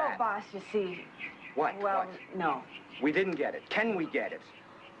get that? Well, boss, you see. What? Well, What? no. We didn't get it. Can we get it?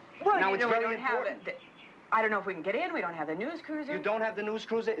 Well, now, you it's know, very we don't have important. it. I don't know if we can get in. We don't have the news cruiser. You don't have the news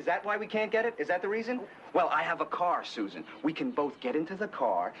cruiser? Is that why we can't get it? Is that the reason? Well, I have a car, Susan. We can both get into the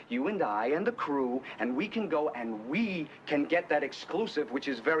car, you and I and the crew, and we can go and we can get that exclusive, which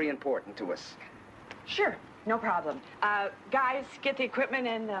is very important to us. Sure, no problem. Guys, get the equipment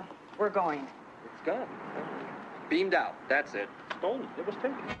and we're going. It's gone. Beamed out. That's it. Stolen. It was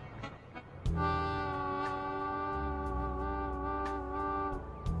taken.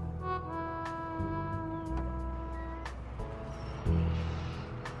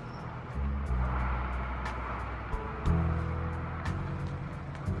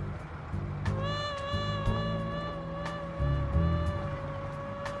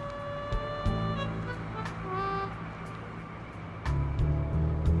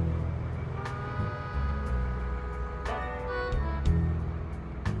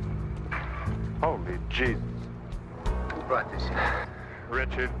 Holy Jesus. Who brought this in?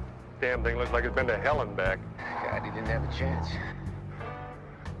 Richard, damn thing looks like it's been to hell and back. God, he didn't have a chance.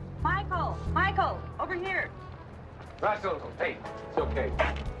 Michael, over here. Russell, hey, it's okay.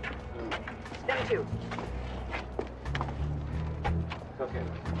 Them two. It's okay.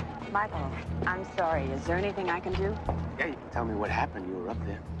 Michael, I'm sorry. Is there anything I can do? Yeah, you can tell me what happened. You were up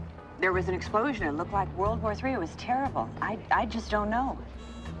there. There was an explosion. It looked like World War III. It was terrible. I just don't know.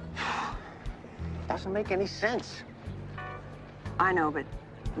 Doesn't make any sense. I know, but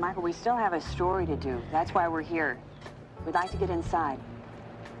Michael, we still have a story to do. That's why we're here. We'd like to get inside.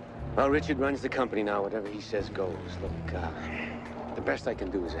 Well, Richard runs the company now. Whatever he says goes. Look, the best I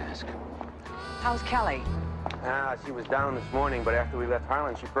can do is ask. How's Kelly? She was down this morning, but after we left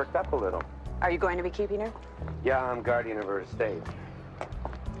Harlan, she perked up a little. Are you going to be keeping her? Yeah, I'm guardian of her estate.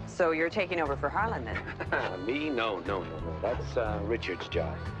 So you're taking over for Harlan, then? Me? No. That's Richard's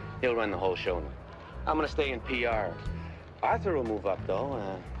job. He'll run the whole show now. I'm gonna stay in PR. Arthur will move up, though.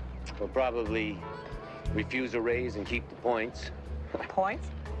 We'll probably refuse a raise and keep the points. Points?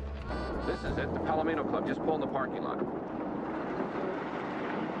 This is it, the Palomino Club. Just pull in the parking lot. You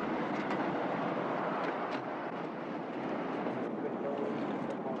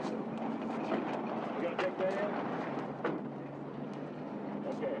gonna take that in?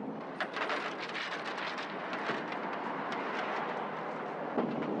 Okay.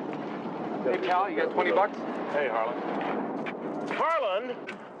 Hey, Cal, you got 20 bucks? Hey, Harlan. Harlan?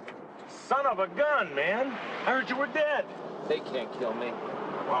 Son of a gun, man. I heard you were dead. They can't kill me.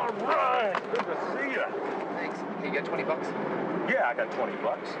 All right. Good to see you. Thanks. Hey, you got 20 bucks? Yeah, I got 20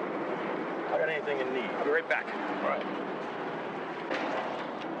 bucks. I got anything you need. I'll be right back. All right.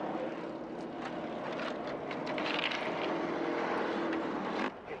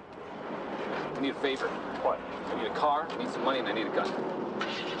 I need a favor. What? I need a car, I need some money, and I need a gun.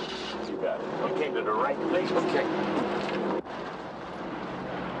 You got it. You came to the right place. Okay.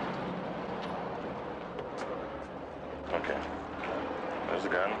 Okay. There's the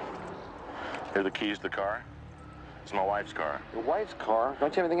gun. Here are the keys to the car. It's my wife's car. Your wife's car?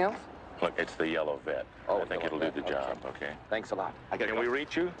 Don't you have anything else? Look, it's the yellow vet. Oh, I think it'll yellow do the vet. job, okay? Thanks a lot. I gotta Can go. we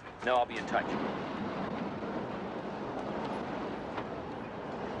reach you? No, I'll be in touch.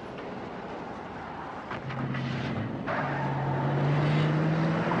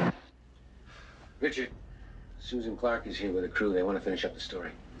 Richard, Susan Clark is here with a crew. They want to finish up the story.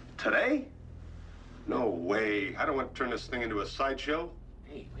 Today? No way. I don't want to turn this thing into a sideshow.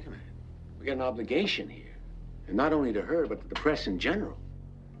 Hey, wait a minute. We got an obligation here. And not only to her, but to the press in general.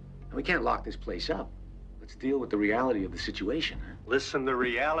 And we can't lock this place up. Let's deal with the reality of the situation, huh? Listen, the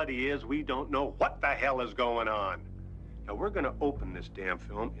reality is we don't know what the hell is going on. Now, we're going to open this damn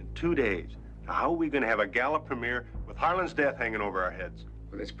film in 2 days. Now, how are we going to have a gala premiere with Harlan's death hanging over our heads?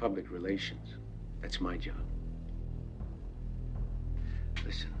 Well, that's public relations. That's my job.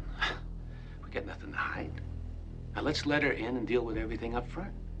 Listen, we got nothing to hide. Now, let's let her in and deal with everything up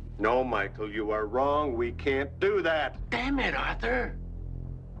front. No, Michael, you are wrong. We can't do that. Damn it, Arthur.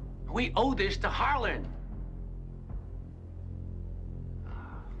 We owe this to Harlan.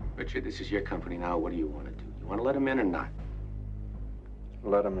 Richard, this is your company now. What do you want to do? You want to let him in or not?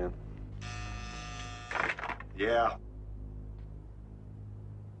 Let him in. Yeah.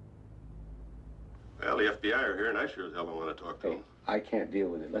 Well, the FBI are here, and I sure as hell don't want to talk to them. I can't deal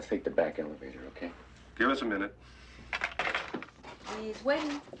with it. Let's take the back elevator, okay? Give us a minute. He's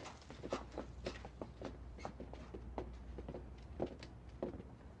waiting.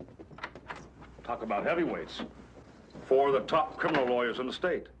 Talk about heavyweights. 4 of the top criminal lawyers in the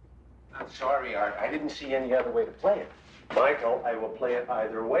state. I'm sorry, Art. I didn't see any other way to play it. Michael, I will play it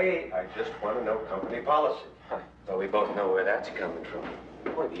either way. I just want to know company policy. Well, we both know where that's coming from.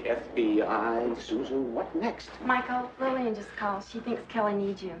 Boy, the FBI, Susan, what next? Michael, Lillian just called. She thinks Kelly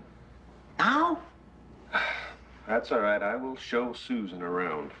needs you. Now? That's all right. I will show Susan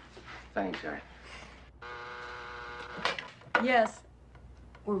around. Thanks, Art. Yes.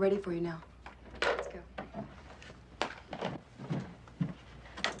 We're ready for you now. Let's go.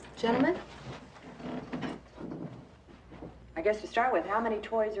 Gentlemen? I guess to start with, how many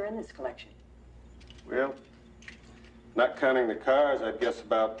toys are in this collection? Well, not counting the cars, I'd guess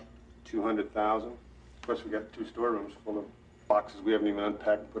about 200,000. Of course, we got 2 storerooms full of boxes we haven't even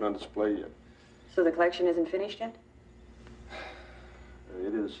unpacked and put on display yet. So the collection isn't finished yet?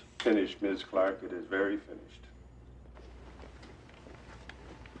 It is finished, Ms. Clark. It is very finished.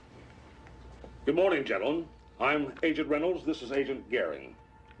 Good morning, gentlemen. I'm Agent Reynolds. This is Agent Gehring.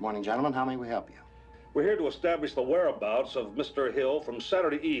 Morning, gentlemen. How may we help you? We're here to establish the whereabouts of Mr. Hill from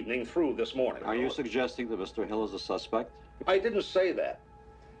Saturday evening through this morning. Are you suggesting that Mr. Hill is a suspect? I didn't say that.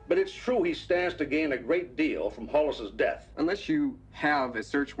 But it's true he stands to gain a great deal from Hollis's death. Unless you have a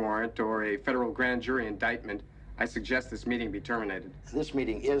search warrant or a federal grand jury indictment, I suggest this meeting be terminated. This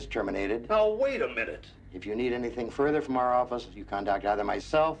meeting is terminated. Now, wait a minute. If you need anything further from our office, you contact either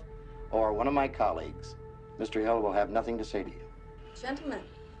myself or one of my colleagues. Mr. Hill will have nothing to say to you. Gentlemen.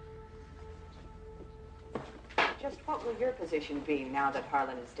 Just what will your position be now that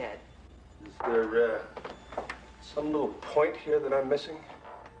Harlan is dead? Is there some little point here that I'm missing?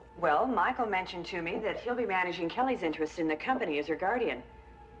 Well, Michael mentioned to me that he'll be managing Kelly's interest in the company as her guardian.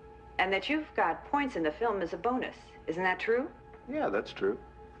 And that you've got points in the film as a bonus. Isn't that true? Yeah, that's true.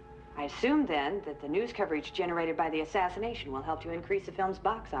 I assume, then, that the news coverage generated by the assassination will help to increase the film's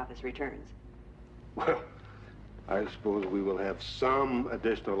box office returns. Well, I suppose we will have some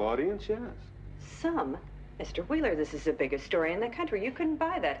additional audience, yes. Some? Mr. Wheeler, this is the biggest story in the country. You couldn't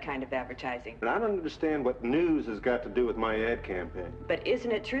buy that kind of advertising. But I don't understand what news has got to do with my ad campaign. But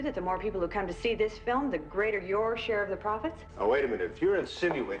isn't it true that the more people who come to see this film, the greater your share of the profits? Oh, wait a minute. If you're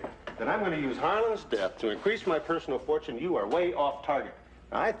insinuating that I'm going to use Harlan's death to increase my personal fortune, you are way off target.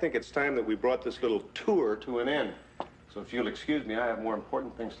 Now, I think it's time that we brought this little tour to an end. So if you'll excuse me, I have more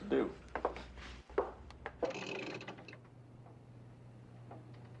important things to do.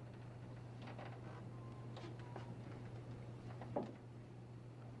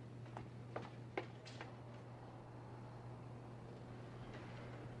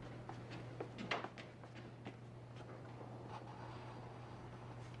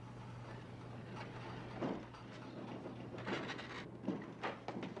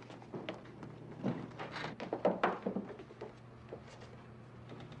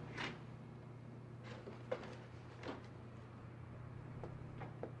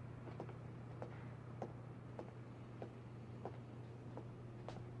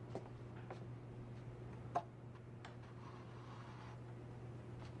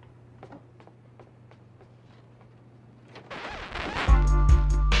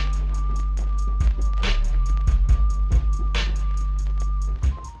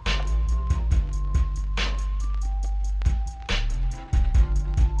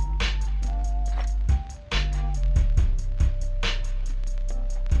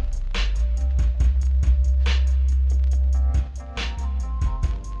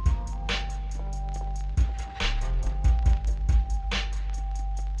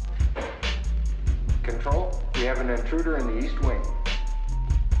 Control, we have an intruder in the East Wing.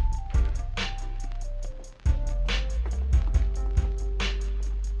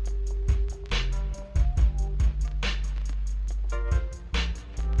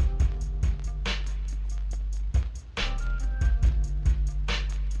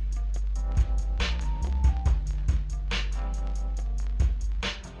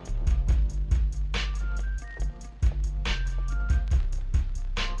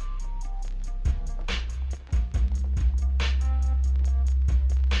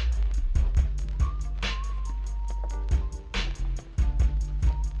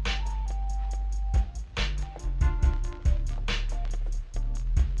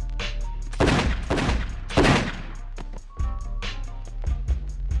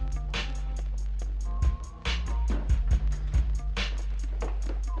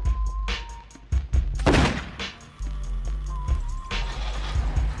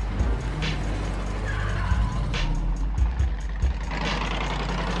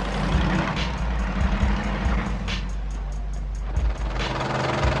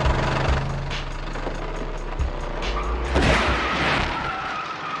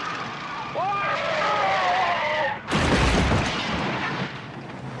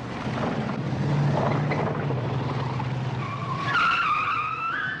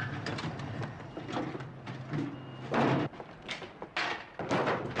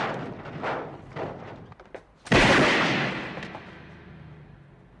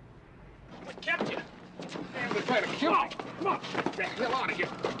 Come on! Come on! Get the hell out of here!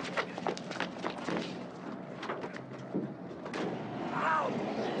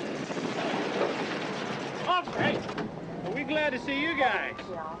 Oh, hey! Are we glad to see you guys?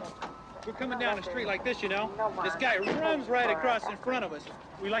 We're coming down the street like this, you know. This guy runs right across in front of us.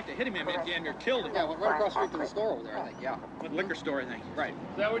 We like to hit him and damn near killed him. Yeah, went right across the street to the store over there, I think, yeah. What liquor store, I think. Right.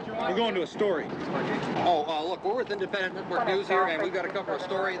 Is that what you want? We're going to a story. Oh, look, we're with Independent Network News here, and we've got to cover a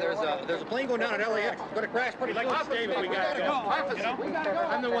story. There's a plane going down at LAX. It's going to crash pretty Like close. David, we got to go. You know? We got to go.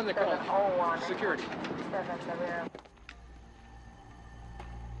 I'm the one that called security.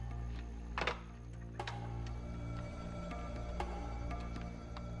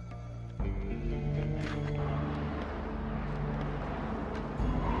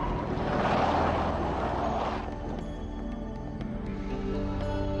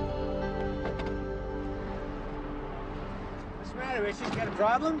 She's got a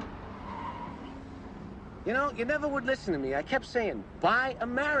problem? You know, you never would listen to me. I kept saying, buy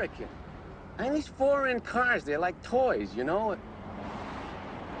American. And these foreign cars, they're like toys, you know?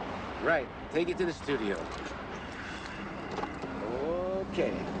 Right, take it to the studio.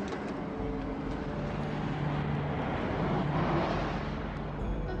 Okay.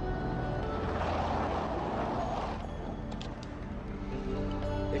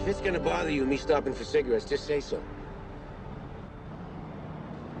 If it's gonna bother you, me stopping for cigarettes, just say so.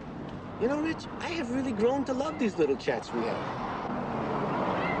 You know, Rich, I have really grown to love these little chats we have.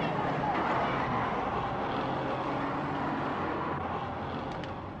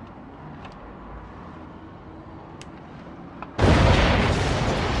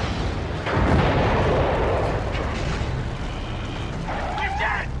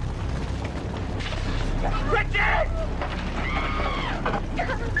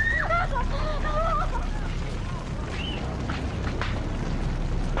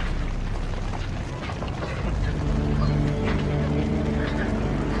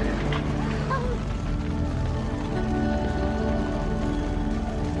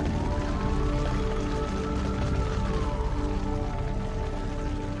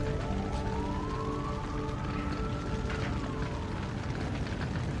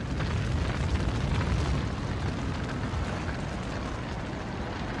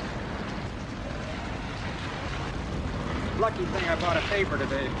 Lucky thing I bought a paper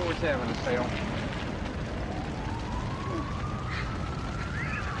today. Ford's having a sale.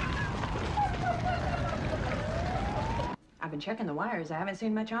 I've been checking the wires. I haven't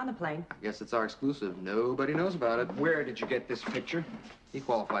seen much on the plane. I guess it's our exclusive. Nobody knows about it. Where did you get this picture? He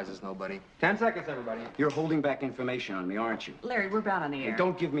qualifies as nobody. 10 seconds, everybody. You're holding back information on me, aren't you? Larry, we're about on the air.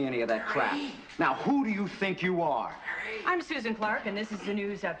 Don't give me any of that crap. Now, who do you think you are? I'm Susan Clark, and this is the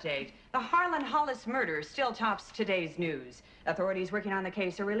news update. The Harlan Hollis murder still tops today's news. Authorities working on the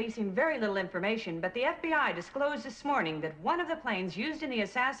case are releasing very little information, but the FBI disclosed this morning that one of the planes used in the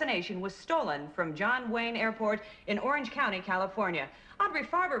assassination was stolen from John Wayne Airport in Orange County, California. Audrey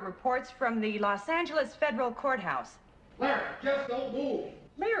Farber reports from the Los Angeles Federal Courthouse. Larry, just don't move.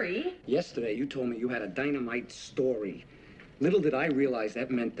 Larry? Yesterday, you told me you had a dynamite story. Little did I realize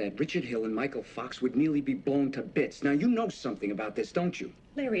that meant that Richard Hill and Michael Fox would nearly be blown to bits. Now, you know something about this, don't you?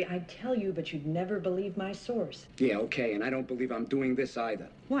 Larry, I'd tell you, but you'd never believe my source. Yeah, okay, and I don't believe I'm doing this either.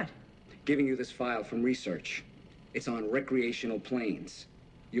 What? Giving you this file from research. It's on recreational planes.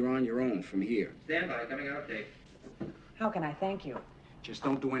 You're on your own from here. Stand by, coming out update. How can I thank you? Just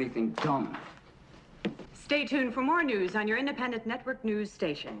don't do anything dumb. Stay tuned for more news on your independent network news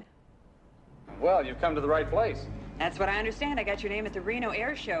station. Well, you've come to the right place. That's what I understand. I got your name at the Reno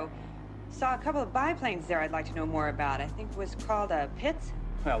Air Show. Saw a couple of biplanes there I'd like to know more about. I think it was called a Pitts.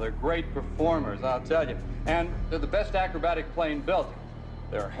 Well, they're great performers, I'll tell you. And they're the best acrobatic plane built.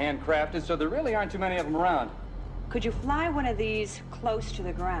 They're handcrafted, so there really aren't too many of them around. Could you fly one of these close to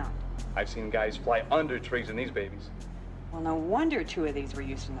the ground? I've seen guys fly under trees in these babies. Well, no wonder 2 of these were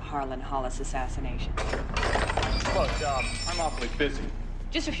used in the Harlan Hollis assassination. Look, I'm awfully busy.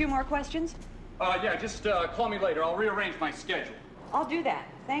 Just a few more questions? Yeah, just call me later. I'll rearrange my schedule. I'll do that.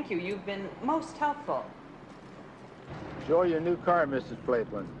 Thank you. You've been most helpful. Enjoy your new car, Mrs.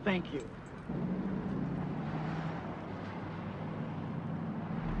 Flatlin. Thank you.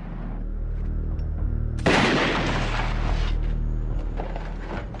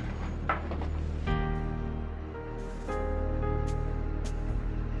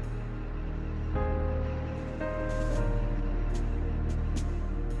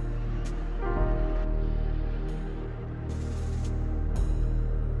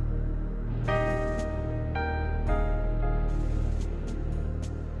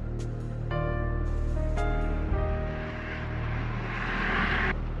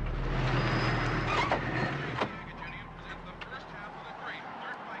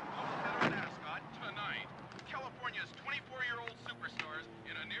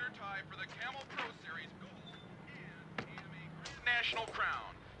 National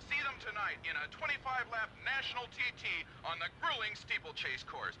Crown. See them tonight in a 25-lap National TT on the grueling steeplechase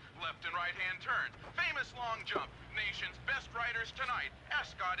course. Left and right-hand turns, famous long jump. Nation's best riders tonight.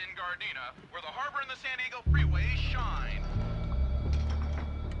 Ascot in Gardena, where the harbor and the San Diego Freeway shine.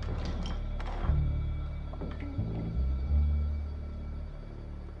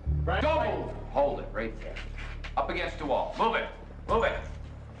 Don't move. Hold it right there. Up against the wall. Move it. Move it.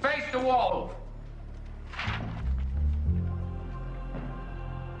 Face the wall.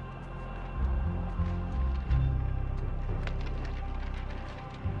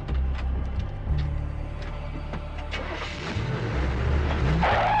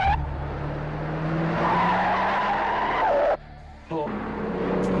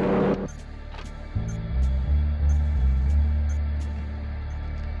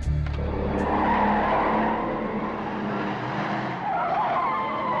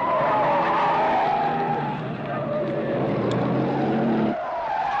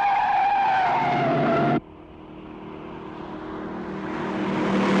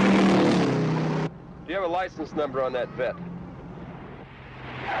 License number on that vet.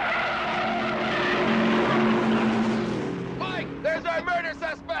 Mike, there's our murder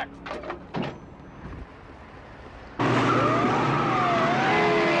suspect!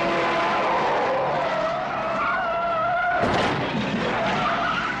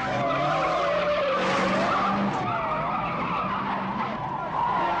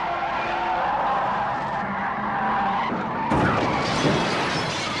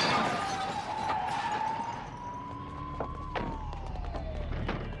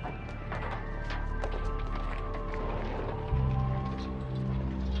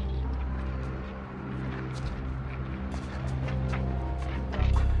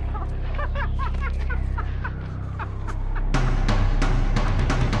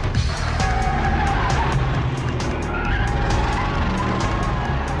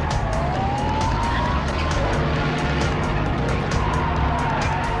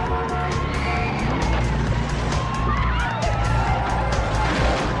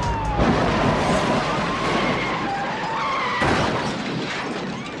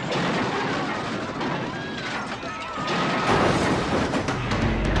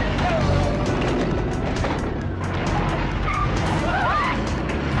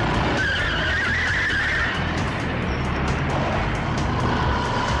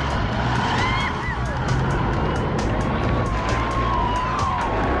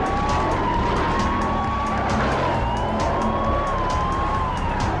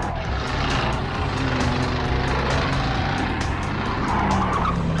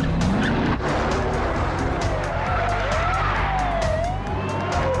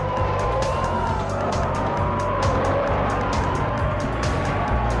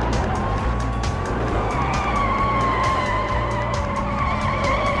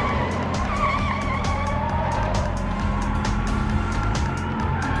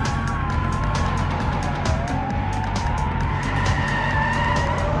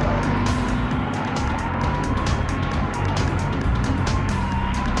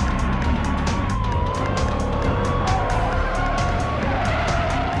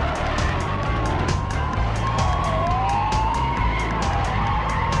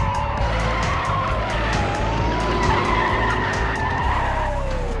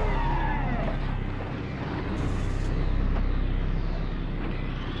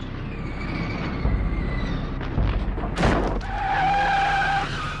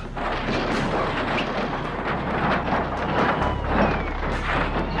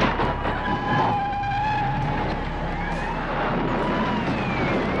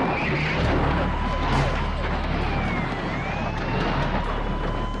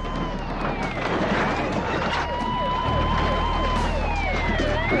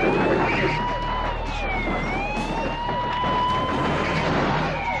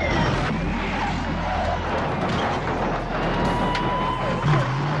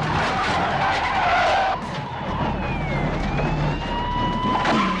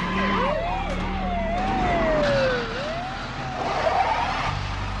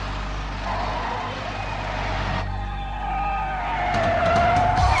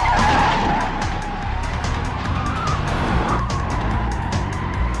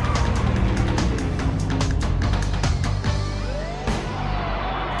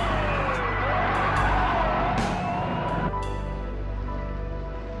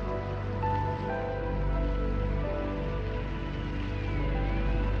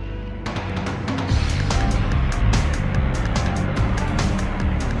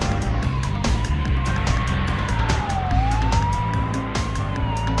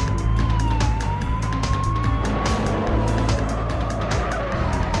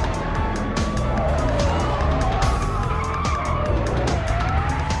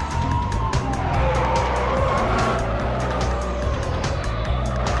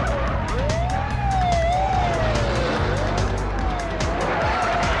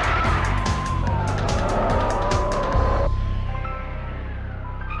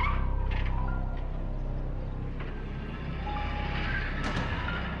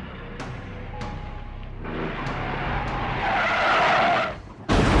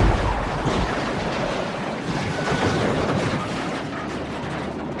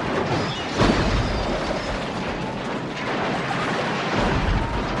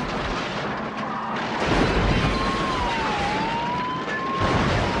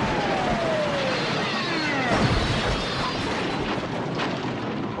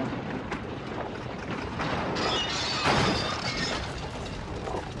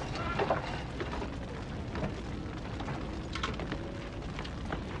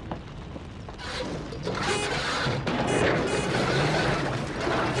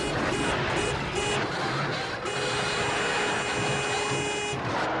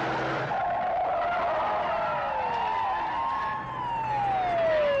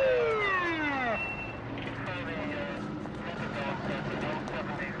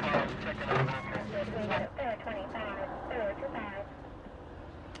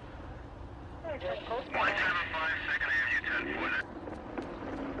 Are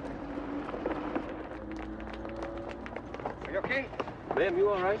you okay? Ma'am, you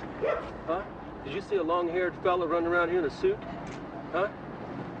all right? Huh? Did you see a long-haired fella running around here in a suit? Huh?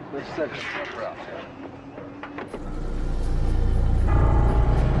 Let's set her up.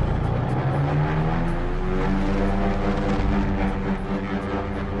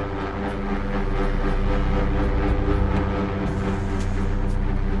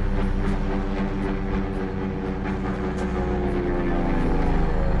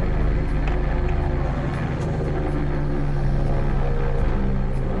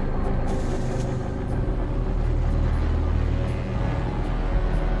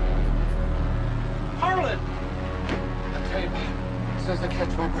 As I catch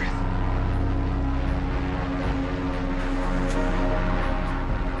my breath.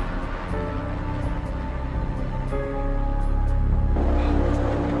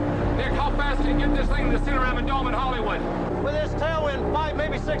 Nick, how fast can you get this thing to the Cinerama Dome in Hollywood? With this tailwind, 5,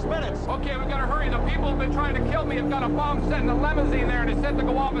 maybe 6 minutes. Okay, we gotta hurry. The people who've been trying to kill me have got a bomb set in a limousine there, and it's set to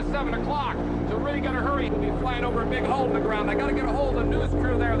go off at 7 o'clock. So we really gotta hurry. We'll be flying over a big hole in the ground. I gotta get a hold of the news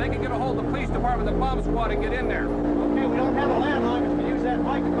crew there. They can get a hold of the police department, the bomb squad, and get in there. Okay, we don't have a landline, but we use that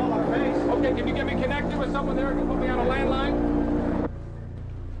mic to call our base. Okay, can you get me connected with someone there? Can you put me on a landline?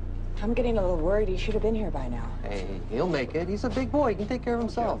 I'm getting a little worried. He should have been here by now. Hey, he'll make it. He's a big boy. He can take care of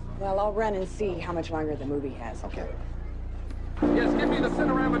himself. Well, I'll run and see how much longer the movie has. Okay. Yes, give me the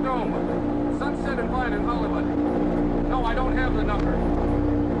Cinerama Dome. Sunset and Vine in Hollywood. No, I don't have the number.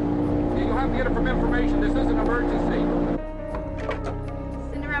 You'll have to get it from information. This is an emergency.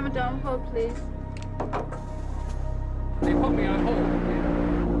 Cinerama Dome, hold please. They put me on hold.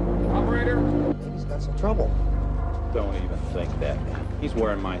 Operator? He's got some trouble. Don't even think that. He's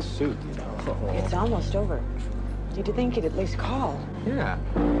wearing my suit, you know. It's almost over. You'd think he'd at least call. Yeah.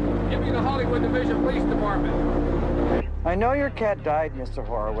 Give me the Hollywood Division Police Department. I know your cat died, Mr.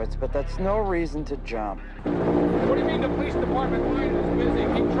 Horowitz, but that's no reason to jump. What do you mean the police department line is busy?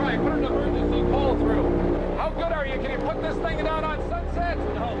 Keep trying. Put an emergency call through. How good are you? Can you put this thing down on Sunset?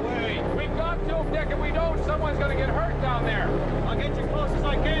 No way. We've got to, Dick. If we don't, someone's going to get hurt down there. I'll get you close as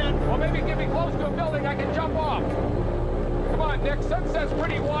I can. Well, maybe get me close to a building I can jump off. Come on, Dick. Sunset's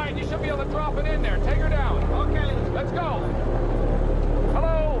pretty wide. You should be able to drop it in there. Take her down. Okay. Let's go.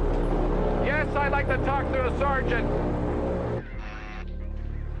 Hello? Yes, I'd like to talk to the sergeant.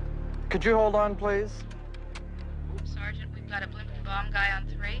 Could you hold on, please? Sergeant, we've got a blimp bomb guy on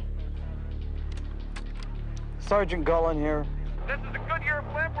 3. Sergeant Gullen here. This is a Goodyear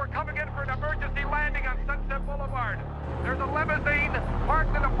blimp. We're coming in for an emergency landing on Sunset Boulevard. There's a limousine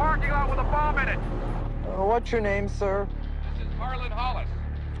parked in the parking lot with a bomb in it. What's your name, sir? This is Harlan Hollis.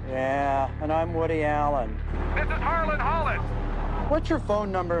 Yeah, and I'm Woody Allen. This is Harlan Hollis. What's your phone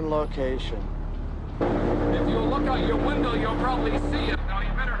number and location? If you look out your window, you'll probably see it. Now, you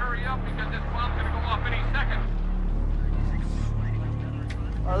better hurry up because this bomb's going to go off any second.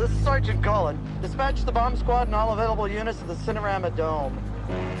 This is Sergeant Gullen. Dispatch the bomb squad and all available units to the Cinerama Dome.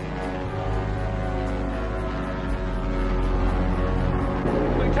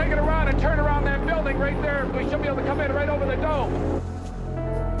 We take it around and turn around that building right there. We should be able to come in right over the dome.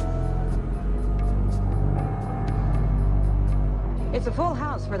 It's a full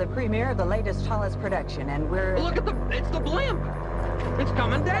house for the premiere of the latest Hollis production, and we're... Look at it's the blimp. It's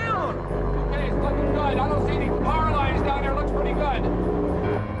coming down. Okay, it's looking good. I don't see any power lines down there. Looks pretty good.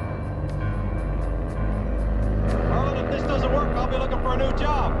 Harlan, if this doesn't work, I'll be looking for a new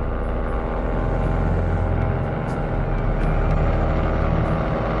job.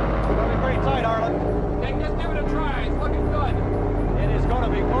 It's going to be pretty tight, Harlan. Hey, just give it a try. It's looking good. It is going to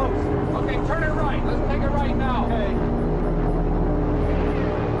be close. Okay, turn it right. Let's take it right now. Okay.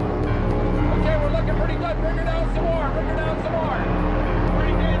 Okay, we're looking pretty good. Bring her down some more. Bring her down some more.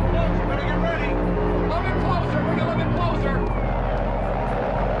 Pretty damn close. You better get ready. A little bit closer. Bring it a little bit closer.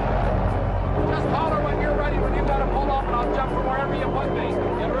 Just holler when you're ready. When you got to pull off, and I'll jump from wherever you put me.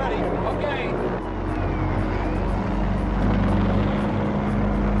 Get ready. Okay.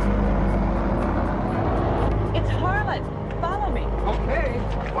 It's Harlan. Follow me. Okay.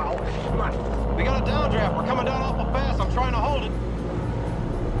 Wow. Come on. We got a downdraft. We're coming down awful fast. I'm trying to hold it.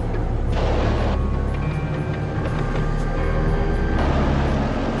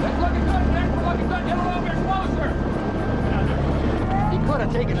 Get a little bit closer. He could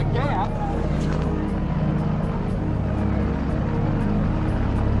have taken a gap.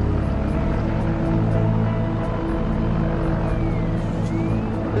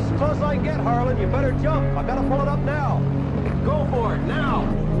 This is as close as I can get, Harlan. You better jump. I've got to pull it up now. Go for it, now.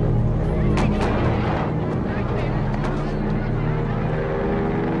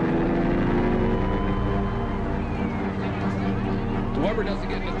 Whoever doesn't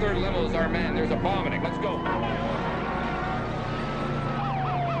get in the third limo is our man. There's a vomiting. Let's go.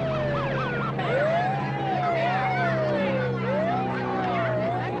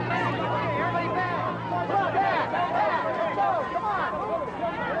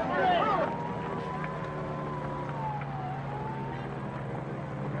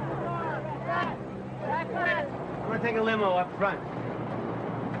 Take a limo up front.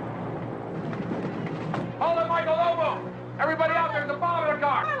 Hold it, Michael Lobo! Everybody out there, there's a bomb in the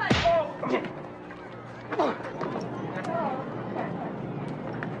car! Oh.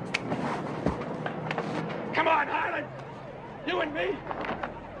 Come on, Harlan! You and me!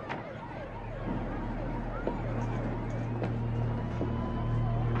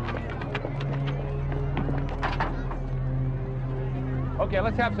 Okay,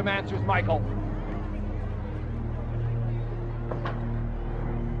 let's have some answers, Michael.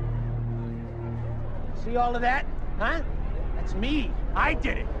 See all of that? Huh? That's me. I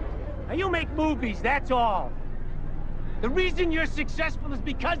did it. Now you make movies, that's all. The reason you're successful is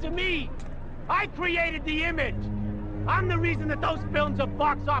because of me. I created the image. I'm the reason that those films are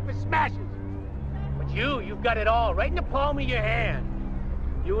box office smashes. But you've got it all right in the palm of your hand.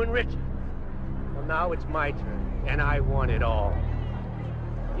 You and Richard. Well, now it's my turn, and I want it all.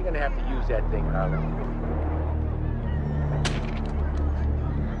 You're gonna have to use that thing, Harlan.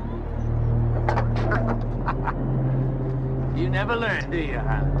 You never learn, do you,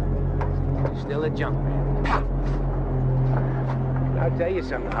 Harlan? You're still a Junkman. I'll tell you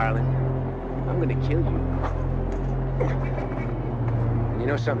something, Harlan. I'm gonna kill you. And you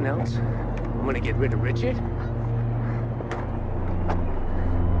know something else? I'm gonna get rid of Richard.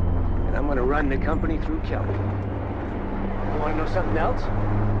 And I'm gonna run the company through Kelly. You wanna know something else?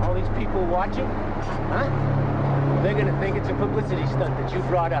 All these people watching, huh? They're gonna think it's a publicity stunt that you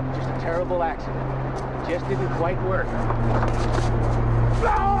brought up. Just a terrible accident. It just didn't quite work.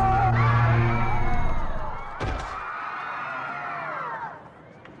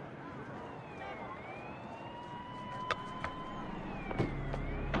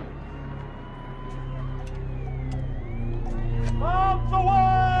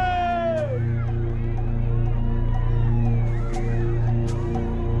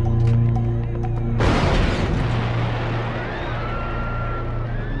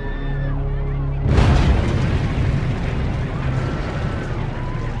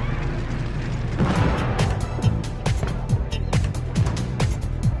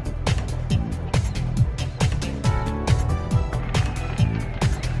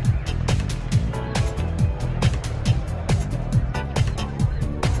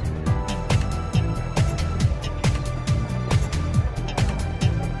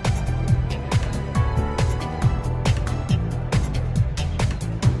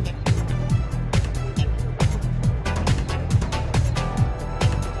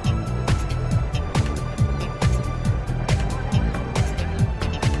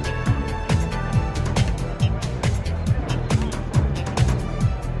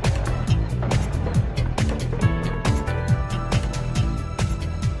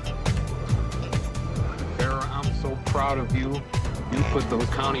 Of you. You put those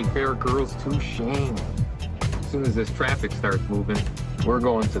county fair girls to shame. As soon as this traffic starts moving, we're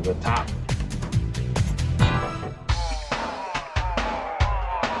going to the top.